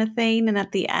mystery kind of thing. And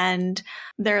at the end,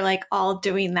 they're like all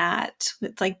doing that.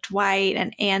 It's like Dwight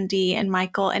and Andy and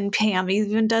Michael, and Pam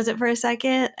even does it for a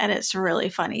second. And it's really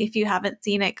funny. If you haven't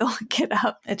seen it, go look it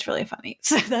up. It's really funny.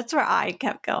 So that's where I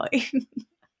kept going.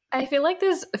 I feel like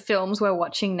there's films we're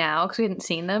watching now because we hadn't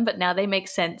seen them, but now they make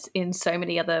sense in so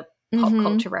many other pop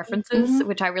culture references,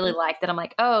 which I really like, that I'm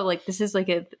like, oh, like this is like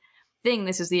a thing.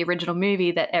 This is the original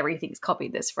movie that everything's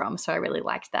copied this from. So I really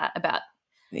liked that about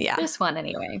this one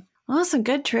anyway. Well, some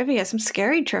good trivia, some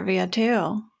scary trivia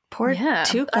too. Poor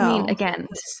Tuco. I mean, again,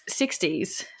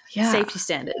 60s safety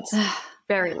standards,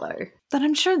 very low. But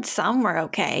I'm sure some were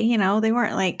okay. You know, they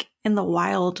weren't like in the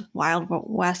wild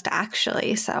west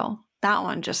actually. So that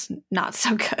one just not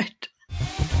so good.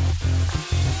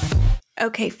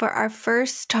 Okay, for our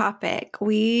first topic,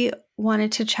 we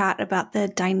wanted to chat about the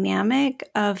dynamic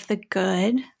of the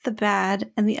good, the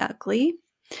bad, and the ugly.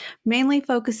 Mainly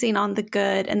focusing on the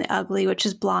good and the ugly, which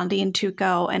is Blondie and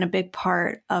Tuco, and a big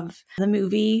part of the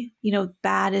movie. You know,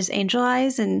 bad is Angel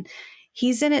Eyes, and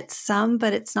he's in it some,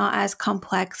 but it's not as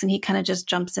complex, and he kind of just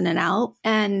jumps in and out.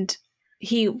 And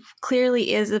he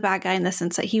clearly is the bad guy in the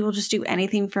sense that he will just do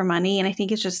anything for money. And I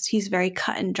think it's just, he's very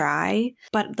cut and dry.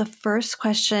 But the first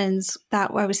questions that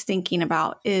I was thinking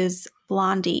about is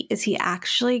Blondie, is he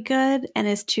actually good? And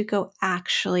is Tuco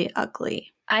actually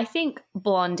ugly? I think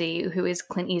Blondie, who is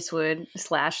Clint Eastwood /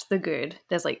 the good,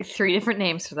 there's like 3 different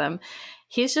names for them.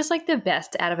 He's just like the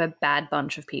best out of a bad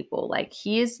bunch of people. Like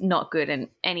he is not good in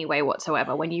any way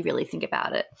whatsoever when you really think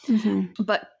about it.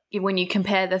 But when you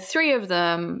compare the 3 of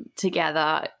them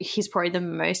together, he's probably the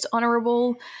most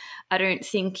honorable. I don't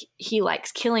think he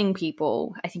likes killing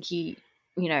people. I think he,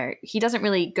 you know, he doesn't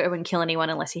really go and kill anyone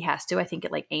unless he has to. I think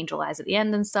it like Angel Eyes at the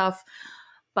end and stuff.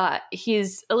 But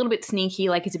he's a little bit sneaky,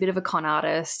 like he's a bit of a con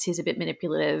artist. He's a bit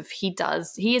manipulative. He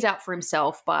is out for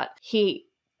himself, but he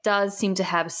does seem to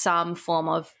have some form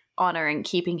of honor in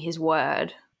keeping his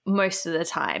word most of the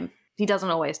time. He doesn't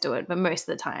always do it, but most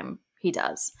of the time he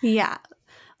does. Yeah.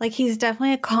 Like he's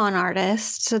definitely a con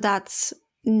artist, so that's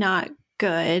not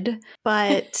good.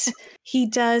 But he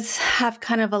does have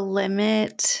kind of a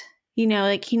limit, you know,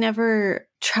 like he never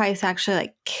tries to actually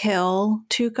like kill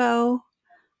Tuco.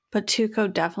 But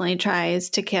Tuco definitely tries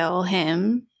to kill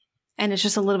him, and it's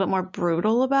just a little bit more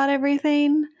brutal about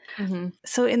everything.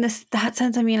 So in that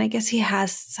sense, I mean, I guess he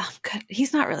has some good.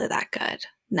 He's not really that good.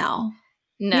 No,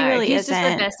 he really he's isn't.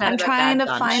 just the best out I'm of a trying bad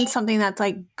to bunch. find something that's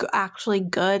like actually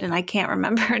good, and I can't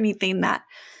remember anything that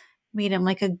made him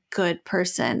like a good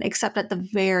person, except at the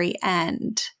very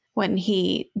end when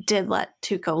he did let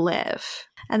Tuco live.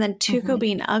 And then Tuco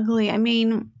being ugly. I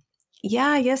mean, yeah,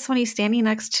 I guess when he's standing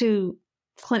next to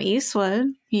Clint Eastwood,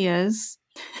 he is.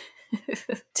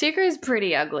 Tuco is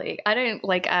pretty ugly. I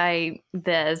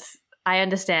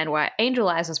understand why Angel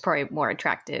Eyes was probably more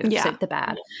attractive. Yeah. So the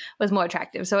bad was more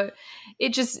attractive. So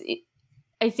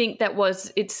I think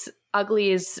it's ugly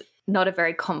is not a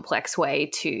very complex way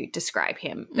to describe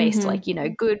him based like, you know,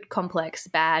 good, complex,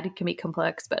 bad can be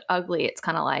complex, but ugly, it's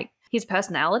kind of like his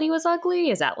personality was ugly.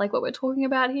 Is that like what we're talking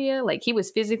about here? Like he was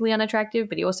physically unattractive,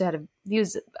 but he also had he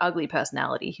was ugly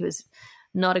personality. He was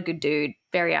not a good dude,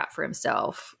 very out for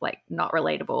himself, like not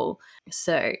relatable.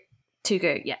 So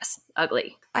Tuco, yes,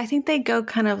 ugly. I think they go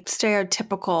kind of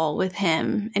stereotypical with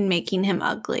him and making him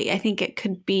ugly. I think it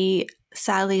could be,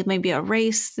 sadly, maybe a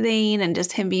race thing and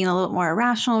just him being a little more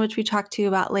irrational, which we talked to you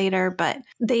about later. But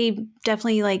they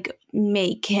definitely like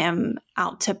make him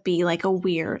out to be like a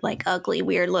weird, like ugly,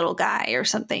 weird little guy or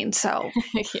something. So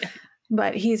Yeah.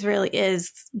 but he's really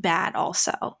is bad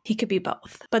also. He could be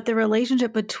both. But the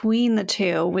relationship between the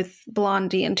two with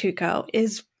Blondie and Tuco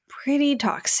is pretty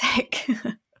toxic.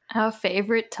 Our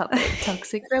favorite topic,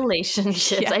 toxic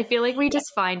relationships. Yeah. I feel like we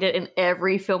just find it in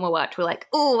every film we watch. We're like,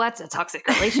 oh, that's a toxic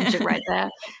relationship right there.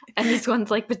 And this one's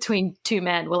like between two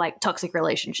men. We're like, toxic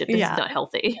relationship. This is not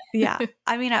healthy. Yeah.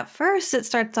 I mean, at first it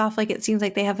starts off like it seems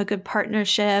like they have a good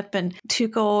partnership and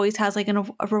Tuco always has like a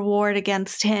reward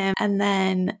against him. And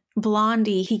then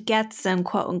Blondie, he gets them,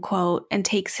 quote unquote, and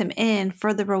takes him in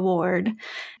for the reward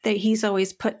that he's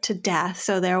always put to death.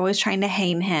 So they're always trying to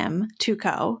hang him,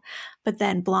 Tuco. But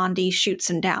then Blondie shoots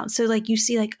him down. So like you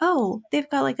see like, oh, they've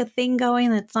got like a thing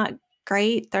going that's not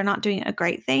great. They're not doing a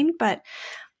great thing, but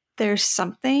there's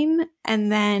something.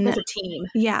 And then There's a team.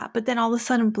 Yeah. But then all of a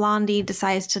sudden Blondie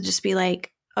decides to just be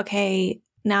like, okay,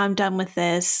 now I'm done with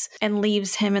this, and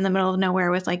leaves him in the middle of nowhere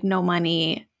with like no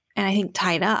money and I think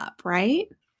tied up, right?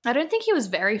 I don't think he was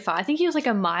very far. I think he was like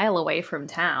a mile away from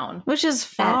town. Which is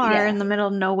far yeah. in the middle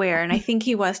of nowhere. And I think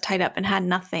he was tied up and had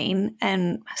nothing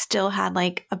and still had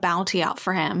like a bounty out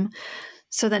for him.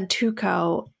 So then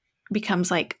Tuco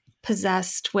becomes like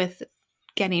possessed with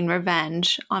getting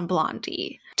revenge on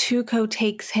Blondie. Tuco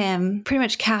takes him pretty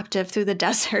much captive through the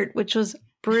desert, which was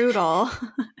brutal.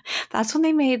 That's when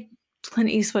they made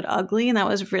Clint Eastwood ugly, and that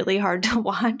was really hard to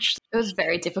watch. It was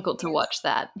very difficult to watch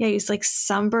that. Yeah, he's like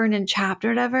sunburned and chapped or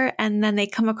whatever. And then they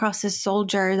come across this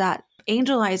soldier that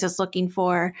Angel Eyes is looking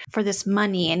for this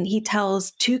money. And he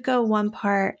tells Tuco one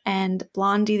part and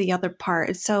Blondie the other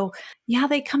part. So yeah,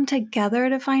 they come together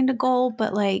to find a goal,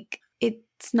 but like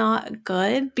it's not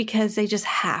good because they just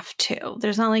have to.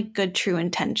 There's not like good true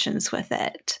intentions with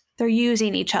it. They're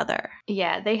using each other.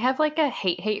 Yeah, they have like a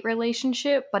hate-hate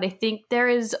relationship, but I think there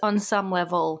is, on some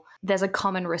level, there's a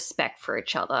common respect for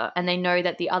each other, and they know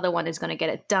that the other one is going to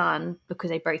get it done because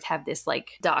they both have this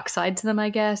like dark side to them, I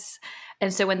guess.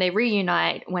 And so when they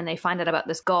reunite, when they find out about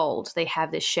this gold, they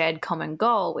have this shared common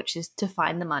goal, which is to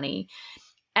find the money.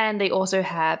 And they also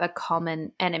have a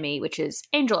common enemy, which is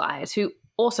Angel Eyes, who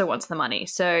also wants the money.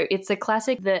 So it's a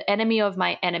classic, the enemy of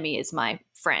my enemy is my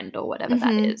friend, or whatever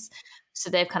that is. So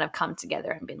they've kind of come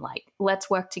together and been like, let's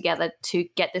work together to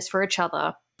get this for each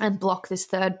other and block this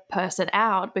third person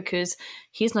out because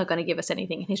he's not going to give us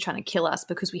anything and he's trying to kill us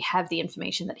because we have the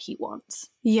information that he wants.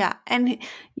 Yeah. And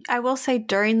I will say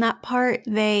during that part,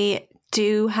 they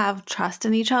do have trust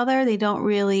in each other. They don't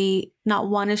really, not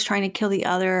one is trying to kill the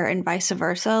other and vice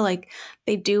versa. Like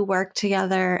they do work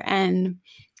together and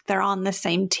they're on the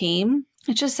same team.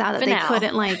 It's just sad that they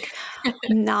couldn't like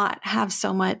not have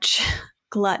so much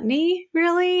gluttony,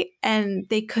 really, and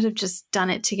they could have just done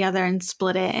it together and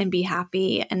split it and be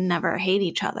happy and never hate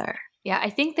each other. Yeah, I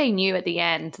think they knew at the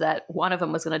end that one of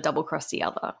them was going to double cross the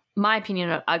other. My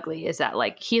opinion on Ugly is that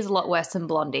like he's a lot worse than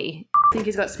Blondie. I think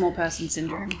he's got small person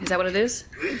syndrome. Is that what it is?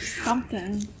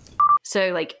 Something. So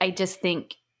like I just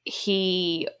think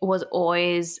he was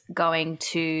always going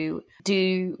to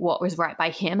do what was right by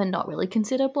him and not really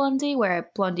consider Blondie,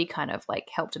 where Blondie kind of like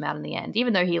helped him out in the end.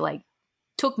 Even though he like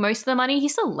took most of the money, he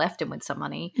still left him with some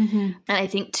money. And I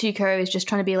think Tuco is just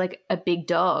trying to be like a big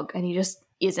dog, and he just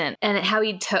isn't. And how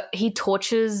he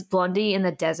tortures Blondie in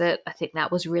the desert, I think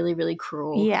that was really, really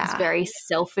cruel. Yeah. He's a very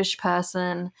selfish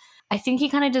person. I think he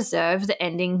kind of deserved the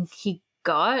ending he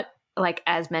got. Like,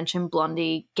 as mentioned,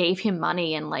 Blondie gave him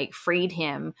money and like freed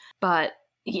him. But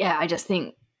yeah, I just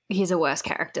think he's a worse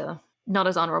character. Not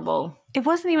as honorable. It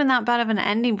wasn't even that bad of an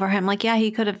ending for him. Like, yeah, he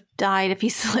could have died if he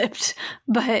slipped,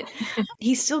 but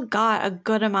he still got a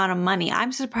good amount of money.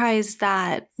 I'm surprised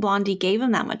that Blondie gave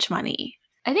him that much money.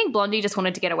 I think Blondie just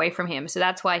wanted to get away from him. So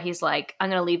that's why he's like, I'm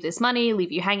going to leave this money,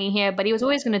 leave you hanging here. But he was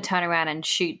always going to turn around and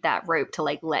shoot that rope to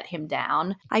like let him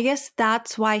down. I guess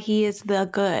that's why he is the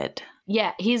good.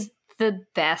 Yeah, he's the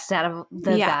best out of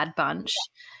the bad bunch.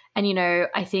 And, you know,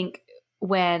 I think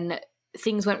when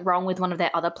things went wrong with one of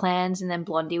their other plans and then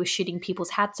Blondie was shooting people's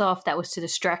hats off, that was to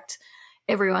distract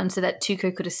everyone so that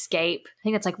Tuco could escape. I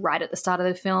think it's like right at the start of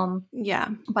the film. Yeah.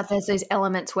 But there's those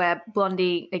elements where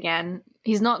Blondie, again,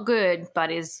 he's not good,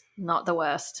 but is not the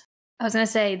worst. I was going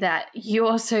to say that you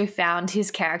also found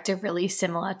his character really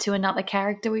similar to another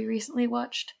character we recently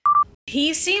watched.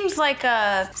 He seems like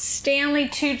a Stanley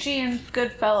Tucci and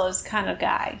Goodfellas kind of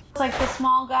guy. It's like the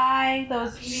small guy that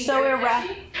was so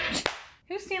erratic.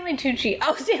 Who's Stanley Tucci?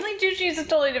 Oh, Stanley Tucci is a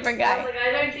totally different guy.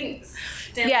 I don't think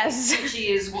Stanley Tucci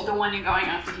is the one you're going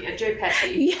after here. Joe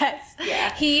Pesci. Yes.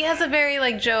 Yeah. He has a very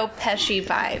like Joe Pesci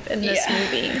vibe in this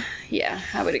movie. Yeah,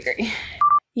 I would agree.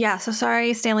 Yeah, so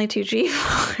sorry, Stanley Tucci,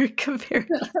 for comparing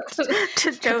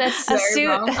to Joe. That's so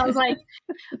wrong. I was like,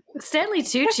 Stanley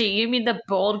Tucci? You mean the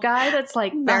bald guy that's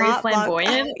like very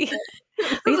flamboyant?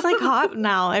 He's like hot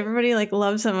now. Everybody like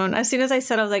loves him. And as soon as I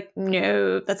said, I was like,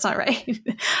 no, that's not right.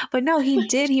 But no, he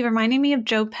did. He reminded me of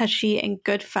Joe Pesci and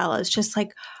Goodfellas, just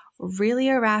like really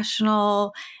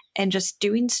irrational and just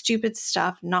doing stupid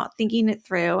stuff, not thinking it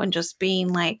through, and just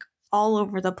being like all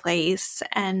over the place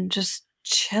and just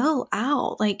chill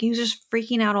out. Like he was just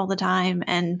freaking out all the time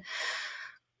and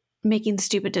making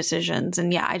stupid decisions.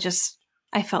 And yeah,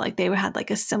 I felt like they had like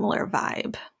a similar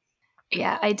vibe.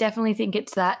 Yeah, I definitely think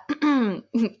it's that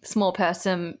small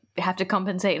person have to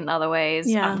compensate in other ways.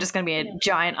 Yeah. I'm just going to be a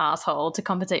giant asshole to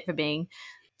compensate for being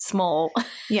small.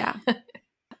 Yeah.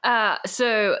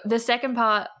 So the second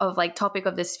part of like topic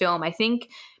of this film, I think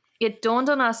it dawned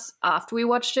on us after we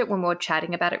watched it when we were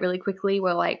chatting about it really quickly.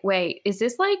 We're like, wait, is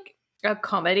this like a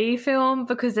comedy film?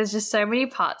 Because there's just so many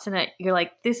parts in it. You're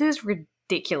like, this is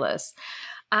ridiculous.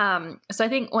 So I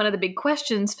think one of the big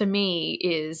questions for me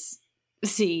is,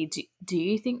 do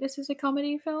you think this is a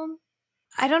comedy film?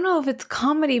 I don't know if it's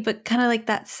comedy, but kind of like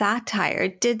that satire.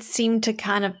 It did seem to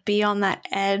kind of be on that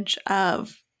edge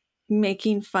of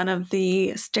making fun of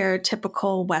the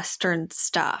stereotypical Western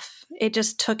stuff. It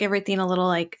just took everything a little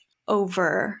like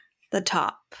over the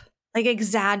top, like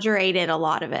exaggerated a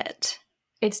lot of it.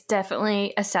 It's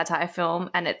definitely a satire film,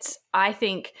 and I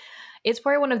think it's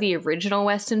probably one of the original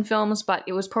Western films, but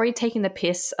it was probably taking the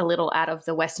piss a little out of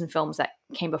the Western films that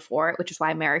came before it, which is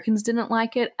why Americans didn't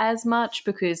like it as much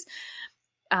because,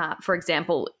 for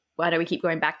example, I know we keep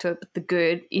going back to it, but The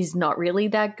Good is not really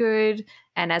that good.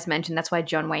 And as mentioned, that's why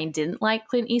John Wayne didn't like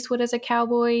Clint Eastwood as a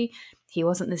cowboy. He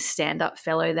wasn't the stand-up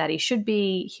fellow that he should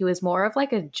be. He was more of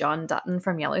like a John Dutton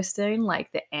from Yellowstone,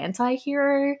 like the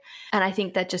anti-hero. And I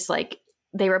think that just like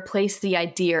they replaced the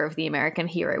idea of the American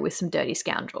hero with some dirty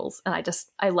scoundrels. And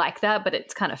I like that, but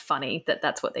it's kind of funny that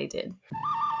that's what they did.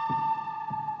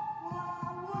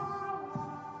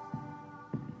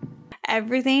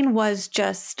 Everything was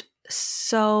just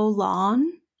so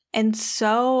long and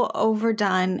so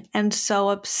overdone and so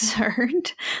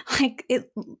absurd. Like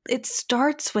it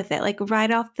starts with it, like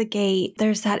right off the gate,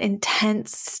 there's that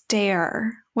intense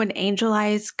stare when Angel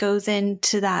Eyes goes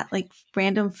into that like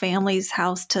random family's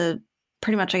house to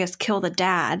pretty much, I guess, kill the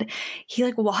dad. He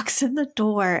like walks in the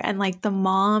door and like the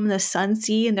mom, the son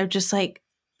see, and they're just like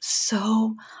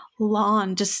so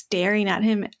long, just staring at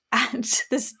him at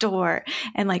this door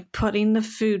and like putting the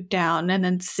food down and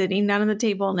then sitting down on the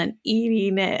table and then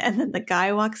eating it. And then the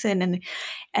guy walks in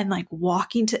and like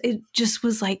walking to it just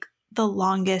was like the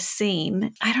longest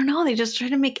scene. I don't know. They just tried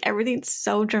to make everything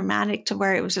so dramatic to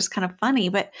where it was just kind of funny.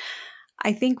 But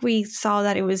I think we saw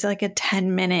that it was like a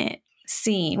 10-minute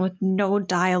scene with no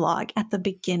dialogue at the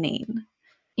beginning.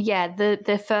 Yeah,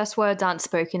 the first words aren't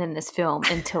spoken in this film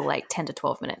until like 10 to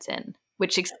 12 minutes in,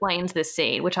 which explains this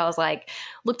scene, which I was like,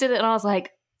 looked at it and I was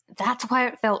like, that's why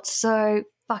it felt so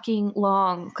fucking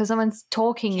long, because someone's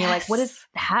talking. Yes. You're like, what is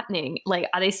happening? Like,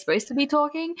 are they supposed to be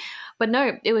talking? But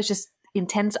no, it was just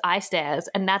intense eye stares.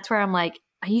 And that's where I'm like,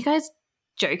 are you guys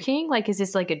joking? Like, is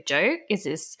this like a joke? Is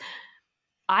this,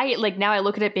 now I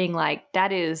look at it being like,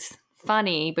 that is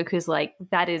funny because like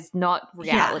that is not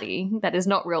reality. Yeah. That is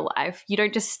not real life. You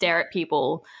don't just stare at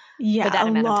people for that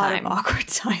amount of time. A lot of awkward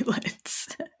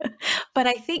silence. But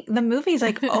I think the movie is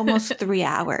like almost 3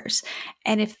 hours.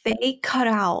 And if they cut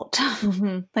out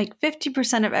like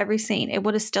 50% of every scene, it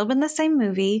would have still been the same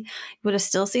movie. You would have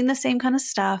still seen the same kind of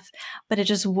stuff, but it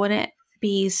just wouldn't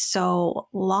be so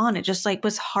long. It just like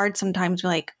was hard sometimes.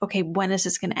 We're like, okay, when is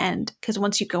this going to end? Because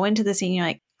once you go into the scene, you're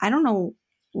like, I don't know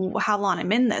how long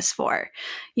I'm in this for.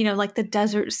 You know, like the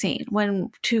desert scene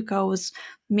when Tuco was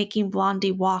making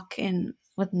Blondie walk in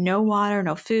with no water,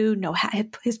 no food, no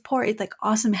hat. His poor, like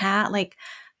awesome hat, like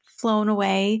flown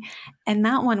away. And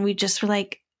that one, we just were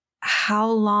like, how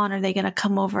long are they going to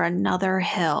come over another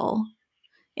hill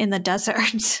in the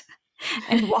desert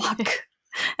and walk?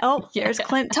 There's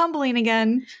Clint tumbling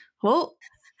again. Well,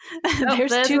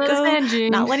 there's Tuco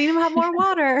not letting him have more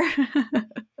water.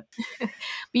 But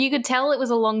you could tell it was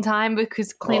a long time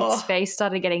because Clint's face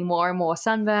started getting more and more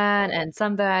sunburn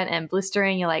and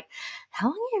blistering. You're like, how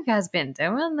long have you guys been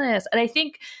doing this? And I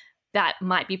think that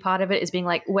might be part of it, is being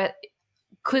like,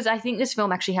 because I think this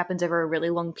film actually happens over a really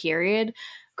long period,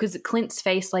 because Clint's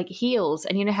face like heals,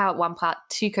 and you know how at one part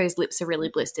Tuco's lips are really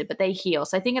blistered, but they heal.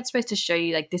 So I think it's supposed to show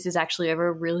you like this is actually over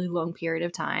a really long period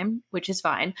of time, which is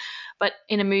fine. But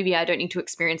in a movie, I don't need to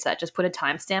experience that. Just put a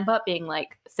timestamp up being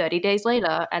like 30 days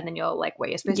later, and then you're like where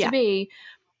you're supposed to be.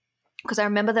 Because I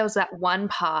remember there was that one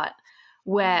part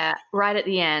where right at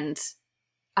the end,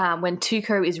 when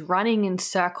Tuco is running in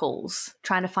circles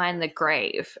trying to find the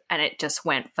grave, and it just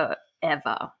went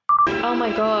forever. Oh my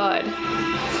god.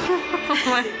 Oh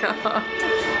my god.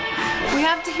 We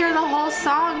have to hear the whole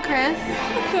song, Chris.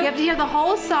 You have to hear the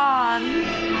whole song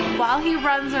while he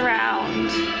runs around.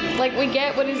 Like, we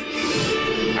get what is...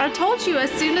 I told you,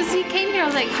 as soon as he came here, I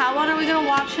was like, how long are we going to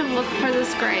watch him look for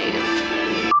this grave?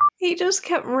 He just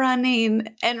kept running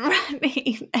and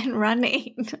running and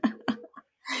running.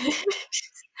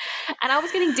 And I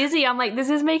was getting dizzy. I'm like, this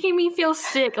is making me feel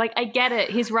sick. Like, I get it.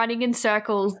 He's running in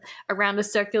circles around a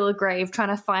circular grave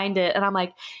trying to find it. And I'm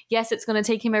like, yes, it's going to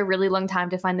take him a really long time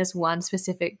to find this one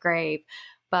specific grave.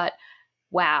 But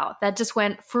wow, that just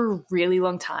went for a really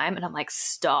long time. And I'm like,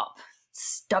 stop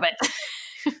it.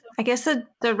 I guess the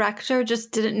director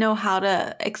just didn't know how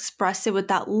to express it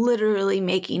without literally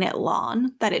making it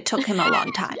long, that it took him a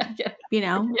long time, you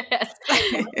know? Yes.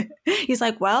 He's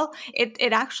like, well,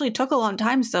 it actually took a long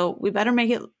time, so we better make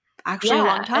it actually a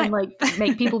long time. And like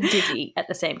make people dizzy at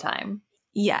the same time.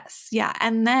 Yes. Yeah.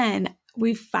 And then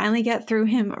we finally get through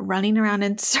him running around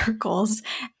in circles.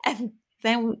 And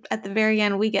then at the very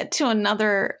end, we get to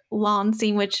another long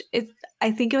scene, which I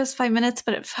think it was 5 minutes,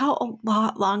 but it felt a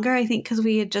lot longer, I think, because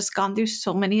we had just gone through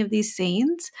so many of these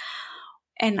scenes.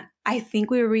 And I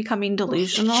think we were becoming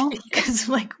delusional because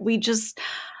like we just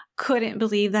couldn't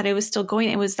believe that it was still going.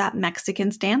 It was that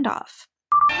Mexican standoff.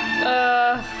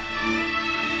 I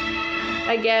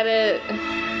get it.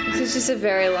 This is just a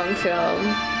very long film.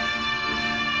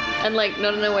 And like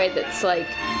not in a way that's like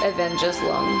Avengers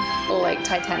long or like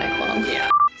Titanic long. Yeah.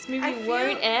 This movie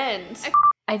won't end.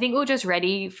 I think we're just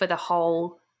ready for the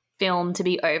whole film to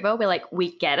be over. We're like,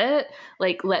 we get it.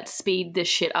 Like, let's speed this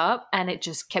shit up. And it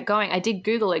just kept going. I did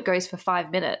Google it goes for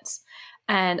 5 minutes.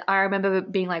 And I remember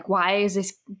being like, why is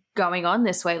this going on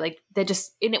this way? Like, they're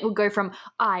just, and it would go from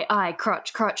I,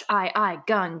 crotch, I,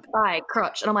 gun, I,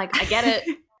 crotch. And I'm like, I get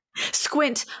it.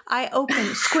 Squint, I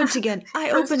open, squint again,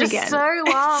 I open just again. So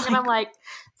long. And I'm like,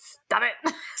 stop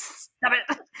it. Stop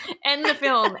it. End the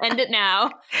film. End it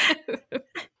now.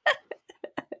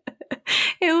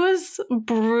 It was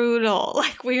brutal.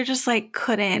 Like we were just like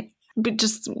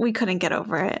we couldn't get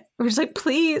over it. We were just like,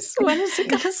 please, when is it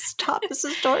gonna stop? This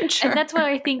is torture. And that's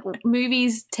why I think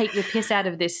movies take the piss out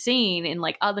of this scene. In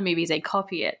like other movies, they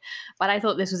copy it. But I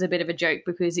thought this was a bit of a joke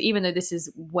because even though this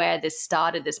is where this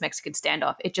started, this Mexican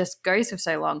standoff, it just goes for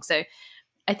so long. So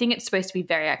I think it's supposed to be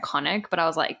very iconic, but I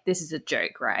was like, this is a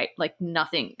joke, right? Like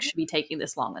nothing should be taking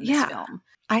this long in this film.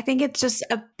 I think it's just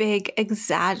a big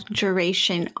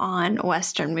exaggeration on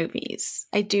Western movies.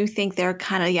 I do think they're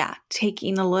kind of,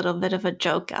 taking a little bit of a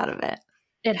joke out of it.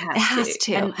 It has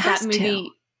to. And that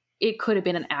movie, it could have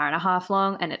been an hour and a half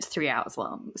long and it's 3 hours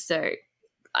long. So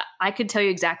I could tell you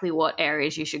exactly what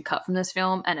areas you should cut from this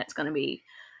film and it's going to be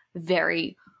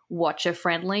very watcher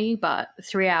friendly, but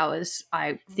 3 hours,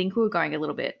 I think we were going a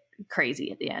little bit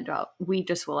crazy at the end. We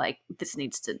just were like, this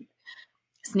needs to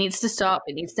stop.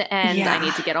 It needs to end. I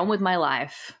need to get on with my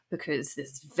life because this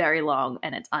is very long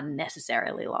and it's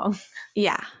unnecessarily long.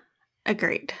 Yeah,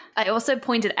 agreed. I also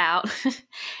pointed out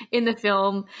in the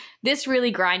film, this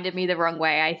really grinded me the wrong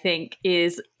way, I think,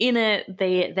 is in it,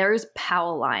 there is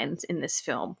power lines in this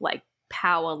film, like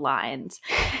power lines.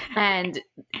 And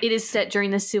it is set during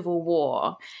the Civil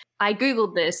War. I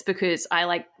Googled this because I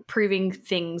like proving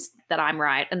things that I'm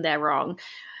right and they're wrong.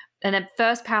 And the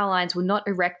first power lines were not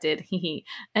erected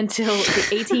until the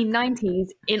 1890s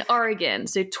in Oregon.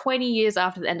 So 20 years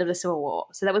after the end of the Civil War.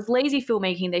 So that was lazy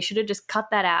filmmaking. They should have just cut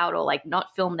that out or like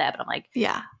not filmed there. But I'm like,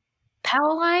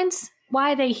 power lines?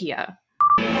 Why are they here?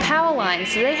 Power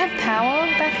lines. Do they have power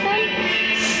back then?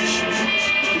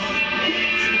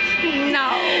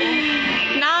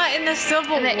 No. Not in the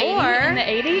Civil War. In the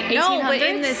 80s? No, but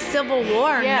in the Civil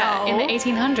War, no. In the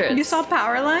 1800s. You saw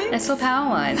power lines? I saw power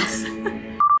lines.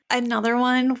 Another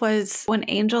one was when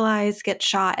Angel Eyes gets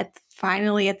shot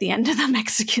finally at the end of the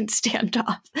Mexican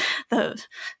standoff,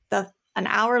 an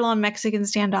hour-long Mexican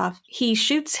standoff. He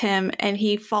shoots him and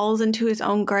he falls into his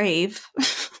own grave.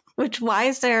 Which, why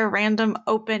is there a random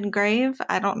open grave?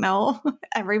 I don't know.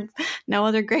 No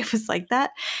other grave was like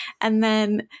that. And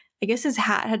then I guess his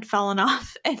hat had fallen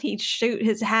off and he'd shoot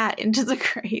his hat into the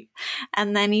grave.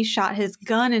 And then he shot his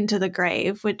gun into the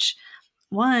grave, which,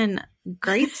 one,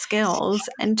 great skills,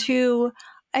 and two,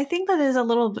 I think that is a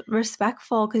little bit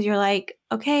respectful because you're like,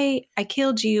 okay, I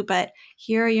killed you, but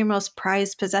here are your most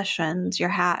prized possessions, your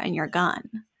hat and your gun.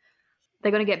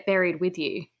 They're going to get buried with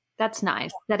you. That's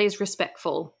nice. That is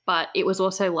respectful. But it was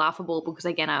also laughable because,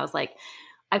 again, I was like,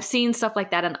 I've seen stuff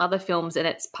like that in other films and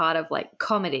it's part of like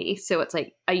comedy. So it's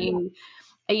like, are you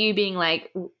being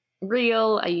like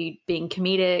real? Are you being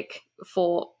comedic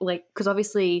for like, because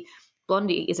obviously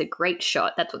Blondie is a great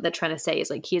shot. That's what they're trying to say is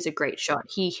like, here's a great shot.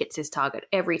 He hits his target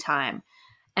every time.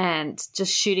 And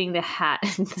just shooting the hat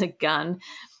and the gun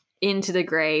into the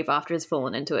grave after it's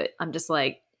fallen into it. I'm just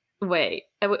like, wait,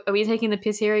 are we taking the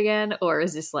piss here again? Or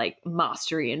is this like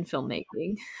mastery in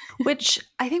filmmaking? Which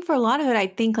I think for a lot of it, I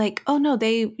think like, oh no,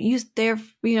 they used their,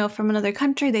 from another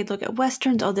country. They'd look at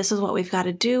Westerns. Oh, this is what we've got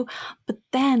to do. But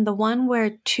then the one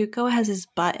where Tuco has his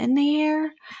butt in the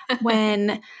air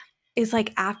when is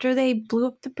like after they blew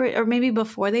up the bridge or maybe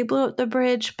before they blew up the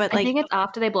bridge. But like, I think it's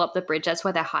after they blow up the bridge. That's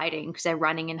where they're hiding because they're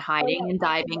running and hiding and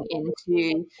diving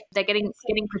into, they're getting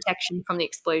protection from the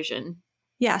explosion.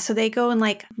 Yeah, so they go and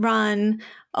like run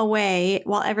away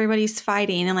while everybody's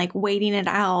fighting and like waiting it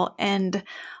out. And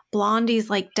Blondie's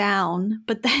like down,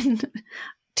 but then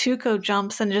Tuco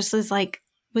jumps and just is like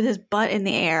with his butt in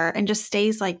the air and just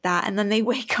stays like that. And then they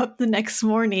wake up the next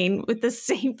morning with the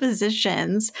same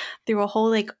positions through a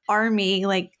whole like army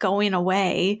like going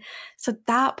away. So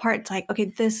that part's like,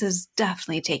 okay, this is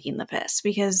definitely taking the piss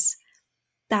because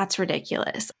that's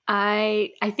ridiculous. I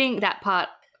think that part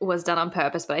was done on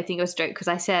purpose, but I think it was a joke because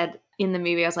I said in the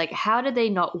movie, I was like, how did they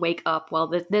not wake up while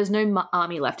there's no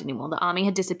army left anymore? The army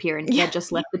had disappeared and they had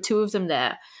just left the two of them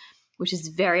there, which is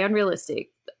very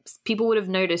unrealistic. People would have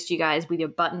noticed you guys with your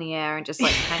butt in the air and just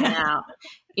like hanging out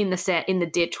in the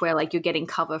ditch where like you're getting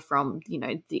cover from,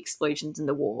 the explosions in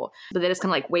the war. But they just kind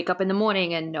of like wake up in the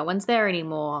morning and no one's there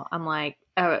anymore. I'm like,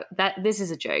 oh, this is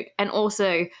a joke. And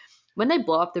also, when they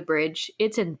blow up the bridge,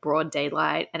 it's in broad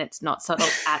daylight and it's not subtle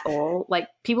at all. Like,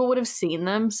 people would have seen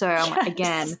them. So,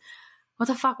 again, what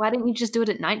the fuck? Why didn't you just do it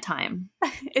at nighttime?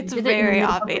 It's very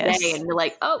obvious. And you're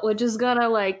like, oh, we're just going to,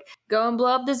 like, go and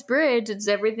blow up this bridge.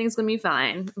 Everything's going to be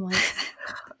fine. I'm like,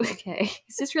 okay.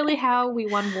 Is this really how we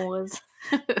won wars?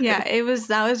 Yeah,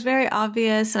 that was very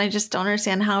obvious. And I just don't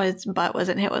understand how his butt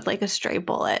wasn't hit with, like, a stray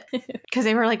bullet. Because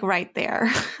they were, like, right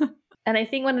there. And I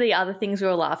think one of the other things we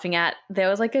were laughing at, there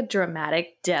was like a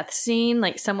dramatic death scene,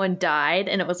 like someone died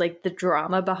and it was like the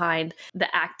drama behind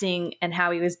the acting and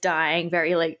how he was dying,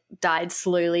 very like died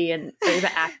slowly and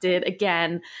overacted.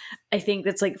 Again, I think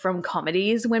that's like from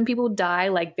comedies when people die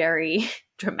like very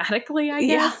dramatically, I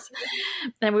guess. Yeah.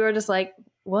 And we were just like,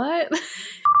 what?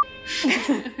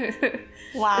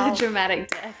 Wow. The dramatic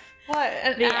death.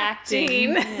 What? The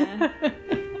acting. Yeah.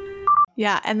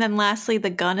 Yeah, and then lastly, the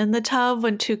gun in the tub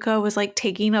when Tuco was like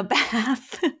taking a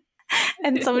bath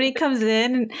and somebody comes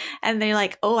in and they're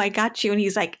like, oh, I got you. And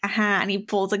he's like, aha, and he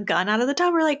pulls a gun out of the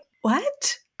tub. We're like,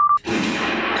 what?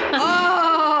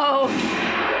 Oh!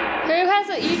 Who has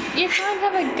it? You can't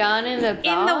have a gun in the bath?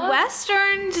 In the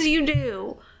Westerns, you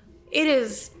do. It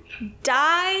is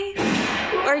die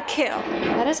or kill.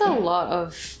 That is a lot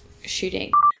of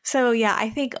shooting. So yeah, I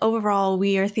think overall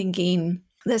we are thinking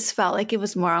this felt like it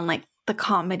was more on like the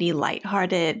comedy,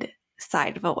 lighthearted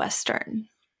side of a Western.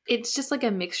 It's just like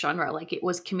a mixed genre. Like it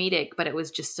was comedic, but it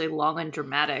was just so long and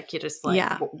dramatic. You're just like,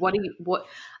 yeah. What?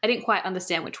 I didn't quite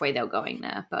understand which way they were going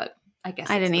there, but I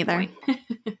guess I didn't either.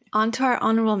 On to our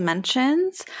honorable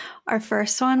mentions. Our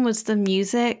first one was the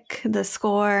music, the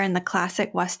score, and the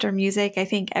classic Western music. I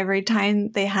think every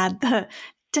time they had the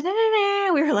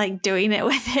da-da-da-da, we were like doing it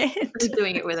with it. We're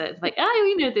doing it with it. Like, oh,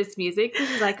 we know this music. This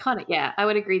is iconic. Yeah, I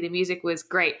would agree. The music was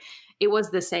great. It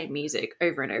was the same music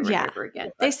over and over and over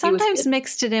again. They sometimes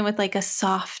mixed it in with like a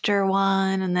softer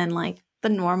one and then like the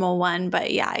normal one.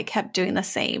 But yeah, I kept doing the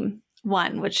same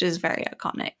one, which is very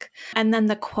iconic. And then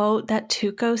the quote that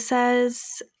Tuco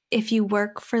says, if you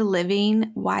work for a living,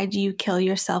 why do you kill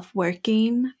yourself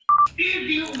working? If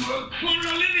you work for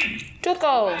a living,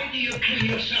 Tuco. why do you kill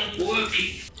yourself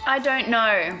working? I don't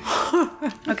know.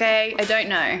 Okay, I don't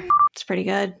know. It's pretty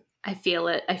good. I feel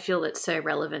it. I feel it's so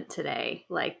relevant today.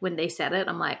 Like when they said it,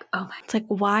 I'm like, oh my. It's like,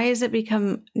 why has it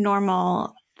become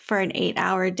normal for an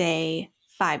 8-hour day,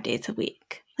 5 days a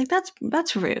week? Like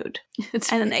that's rude.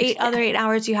 It's and rude, then 8 other 8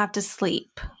 hours you have to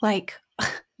sleep. Like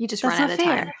you just that's run out not of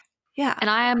fair. time. Yeah. And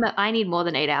I need more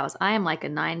than 8 hours. I am like a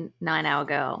 9-hour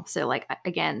girl. So like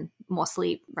again, more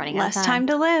sleep, running out of Less time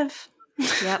to live.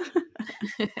 Yep.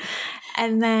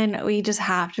 And then we just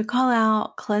have to call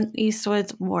out Clint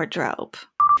Eastwood's wardrobe.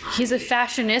 He's a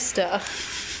fashionista.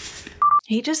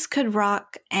 He just could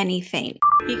rock anything.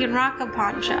 He can rock a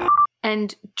poncho.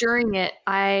 And during it,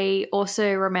 I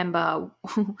also remember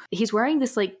he's wearing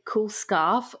this like cool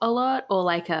scarf a lot, or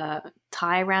like a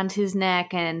tie around his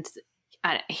neck, and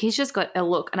he's just got a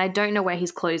look. And I don't know where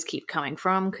his clothes keep coming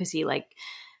from because he like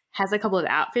has a couple of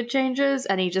outfit changes,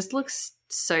 and he just looks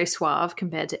so suave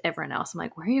compared to everyone else. I'm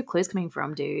like, where are your clothes coming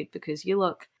from, dude? Because you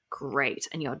look great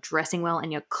and you're dressing well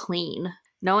and you're clean.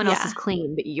 No one else is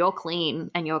clean, but you're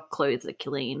clean and your clothes are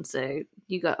clean. So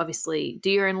you got obviously do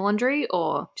your own laundry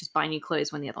or just buy new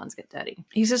clothes when the other ones get dirty.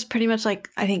 He's just pretty much like,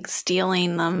 I think,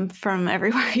 stealing them from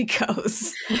everywhere he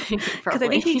goes. Because I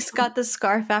think he's got the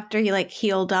scarf after he like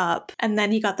healed up. And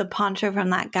then he got the poncho from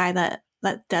that guy,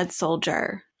 that dead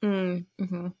soldier.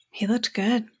 Mm-hmm. He looked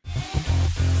good.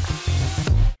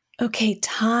 Okay,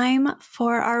 time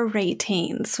for our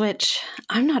ratings, which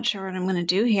I'm not sure what I'm going to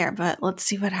do here, but let's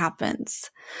see what happens.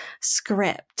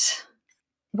 Script.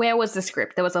 Where was the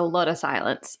script? There was a lot of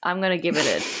silence. I'm going to give it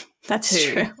a That's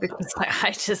 2. true. Because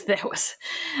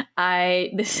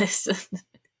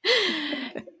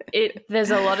there's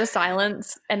a lot of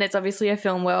silence, and it's obviously a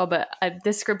film well, but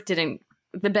the script didn't.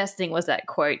 The best thing was that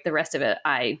quote. The rest of it,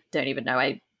 I don't even know.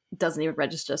 It doesn't even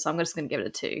register, so I'm just going to give it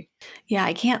a 2. Yeah,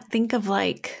 I can't think of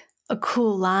like a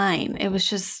cool line. It was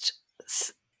just,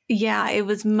 yeah, it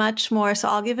was much more. So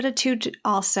I'll give it a 2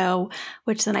 also,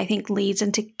 which then I think leads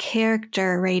into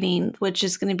character rating, which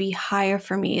is going to be higher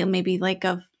for me, maybe like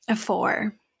a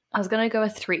 4. I was going to go a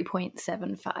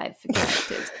 3.75 for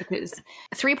characters because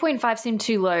 3.5 seemed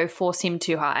too low, 4 seemed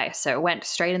too high. So it went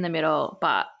straight in the middle,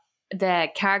 but their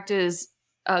characters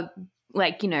are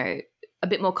like, you know, a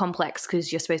bit more complex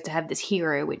because you're supposed to have this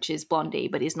hero, which is Blondie,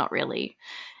 but he's not really.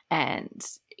 And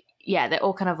yeah, they're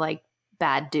all kind of like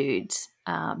bad dudes.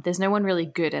 There's no one really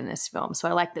good in this film. So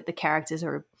I like that the characters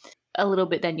are a little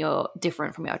bit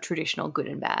different from your traditional good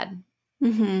and bad.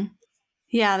 Mm-hmm.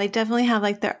 Yeah, they definitely have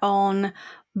like their own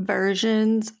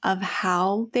versions of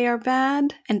how they are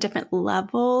bad and different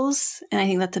levels. And I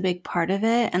think that's a big part of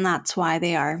it. And that's why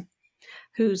they are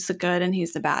who's the good and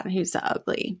who's the bad and who's the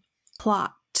ugly.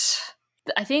 Plot.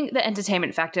 I think the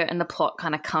entertainment factor and the plot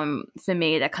kind of come, for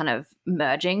me, they're kind of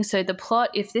merging. So the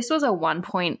plot, if this was a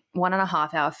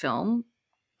 1.5 hour film,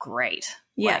 great.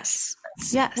 Yes.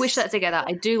 Like, yes. Wish that together.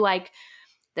 I do like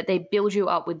that they build you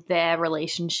up with their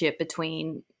relationship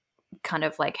between kind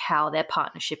of like how their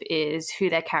partnership is, who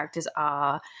their characters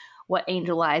are, what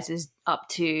Angel Eyes is up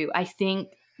to. I think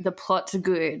the plot's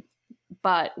good,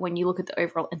 but when you look at the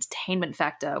overall entertainment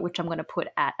factor, which I'm going to put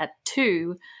at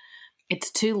 2, it's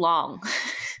too long.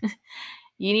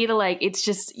 You need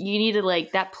to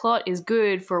that plot is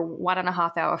good for a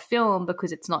 1.5 hour film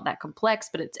because it's not that complex,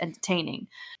 but it's entertaining.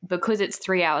 Because it's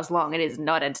 3 hours long, it is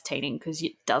not entertaining because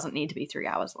it doesn't need to be 3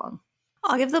 hours long.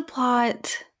 I'll give the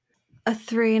plot a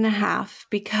 3.5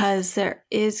 because there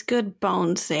is good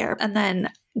bones there. And then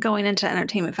going into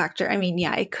entertainment factor, I mean,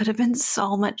 yeah, it could have been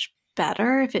so much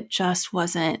better if it just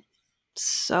wasn't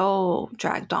so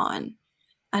dragged on.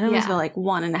 I'd always go like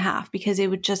 1.5 because it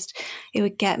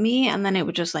would get me and then it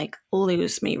would just like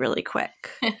lose me really quick.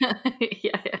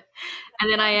 yeah. And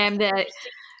then I am there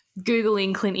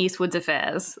Googling Clint Eastwood's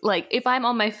affairs. Like if I'm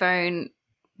on my phone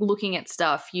looking at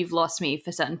stuff, you've lost me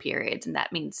for certain periods, and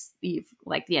that means the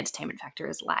entertainment factor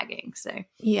is lagging. So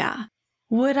yeah.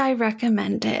 Would I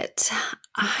recommend it?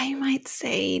 I might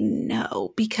say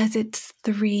no because it's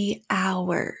 3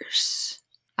 hours.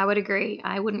 I would agree.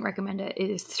 I wouldn't recommend it. It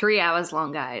is 3 hours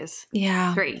long, guys.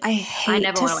 Yeah. 3. I hate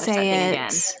never to want to watch that say thing it. again.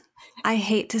 I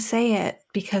hate to say it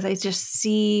because I just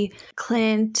see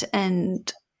Clint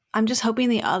and I'm just hoping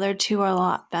the other two are a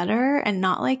lot better and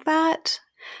not like that.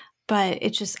 But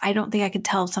it's just, I don't think I could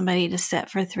tell somebody to sit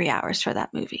for 3 hours for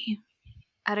that movie.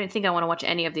 I don't think I want to watch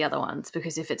any of the other ones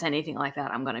because if it's anything like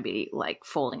that, I'm going to be like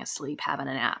falling asleep, having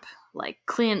a nap. Like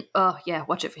Clint, oh yeah,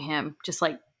 watch it for him. Just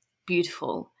like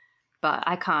beautiful. But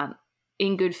I can't,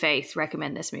 in good faith,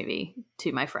 recommend this movie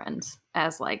to my friends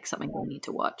as like something they need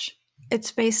to watch.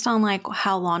 It's based on like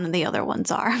how long the other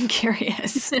ones are. I'm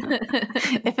curious.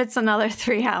 If it's another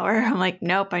 3 hour, I'm like,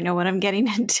 nope, I know what I'm getting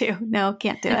into. No,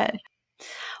 can't do it.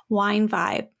 Wine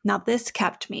vibe. Now this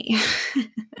kept me.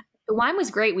 The wine was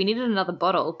great. We needed another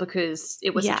bottle because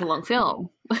it was such a long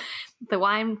film. The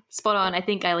wine, spot on. I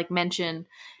think I like mentioned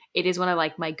it is one of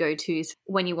like my go-tos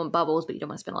when you want bubbles but you don't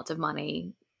want to spend lots of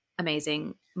money.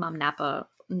 Amazing. Mum Napa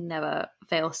never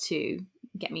fails to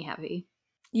get me happy.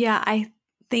 Yeah, I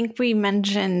think we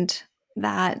mentioned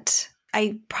that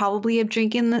I probably have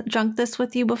drunk this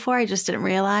with you before. I just didn't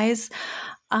realize.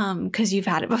 because you've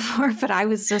had it before, but I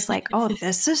was just like, oh,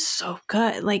 this is so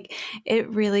good. Like, it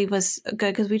really was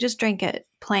good because we just drank it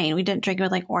plain. We didn't drink it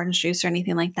with like orange juice or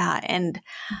anything like that. And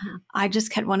I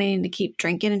just kept wanting to keep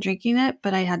drinking and drinking it,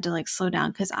 but I had to like slow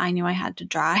down because I knew I had to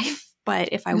drive. But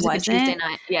if I It was like a Tuesday wasn't,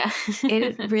 night. Yeah.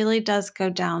 it really does go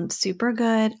down super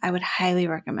good. I would highly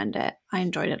recommend it. I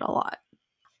enjoyed it a lot.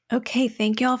 Okay,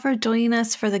 thank you all for joining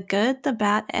us for the good, the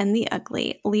bad, and the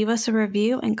ugly. Leave us a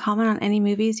review and comment on any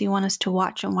movies you want us to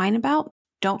watch and whine about.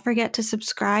 Don't forget to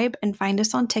subscribe and find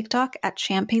us on TikTok at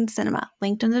Champagne Cinema,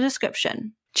 linked in the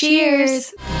description.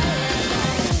 Cheers.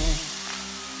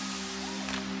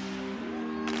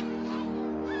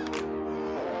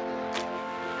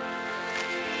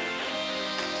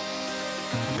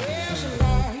 There's a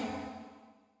light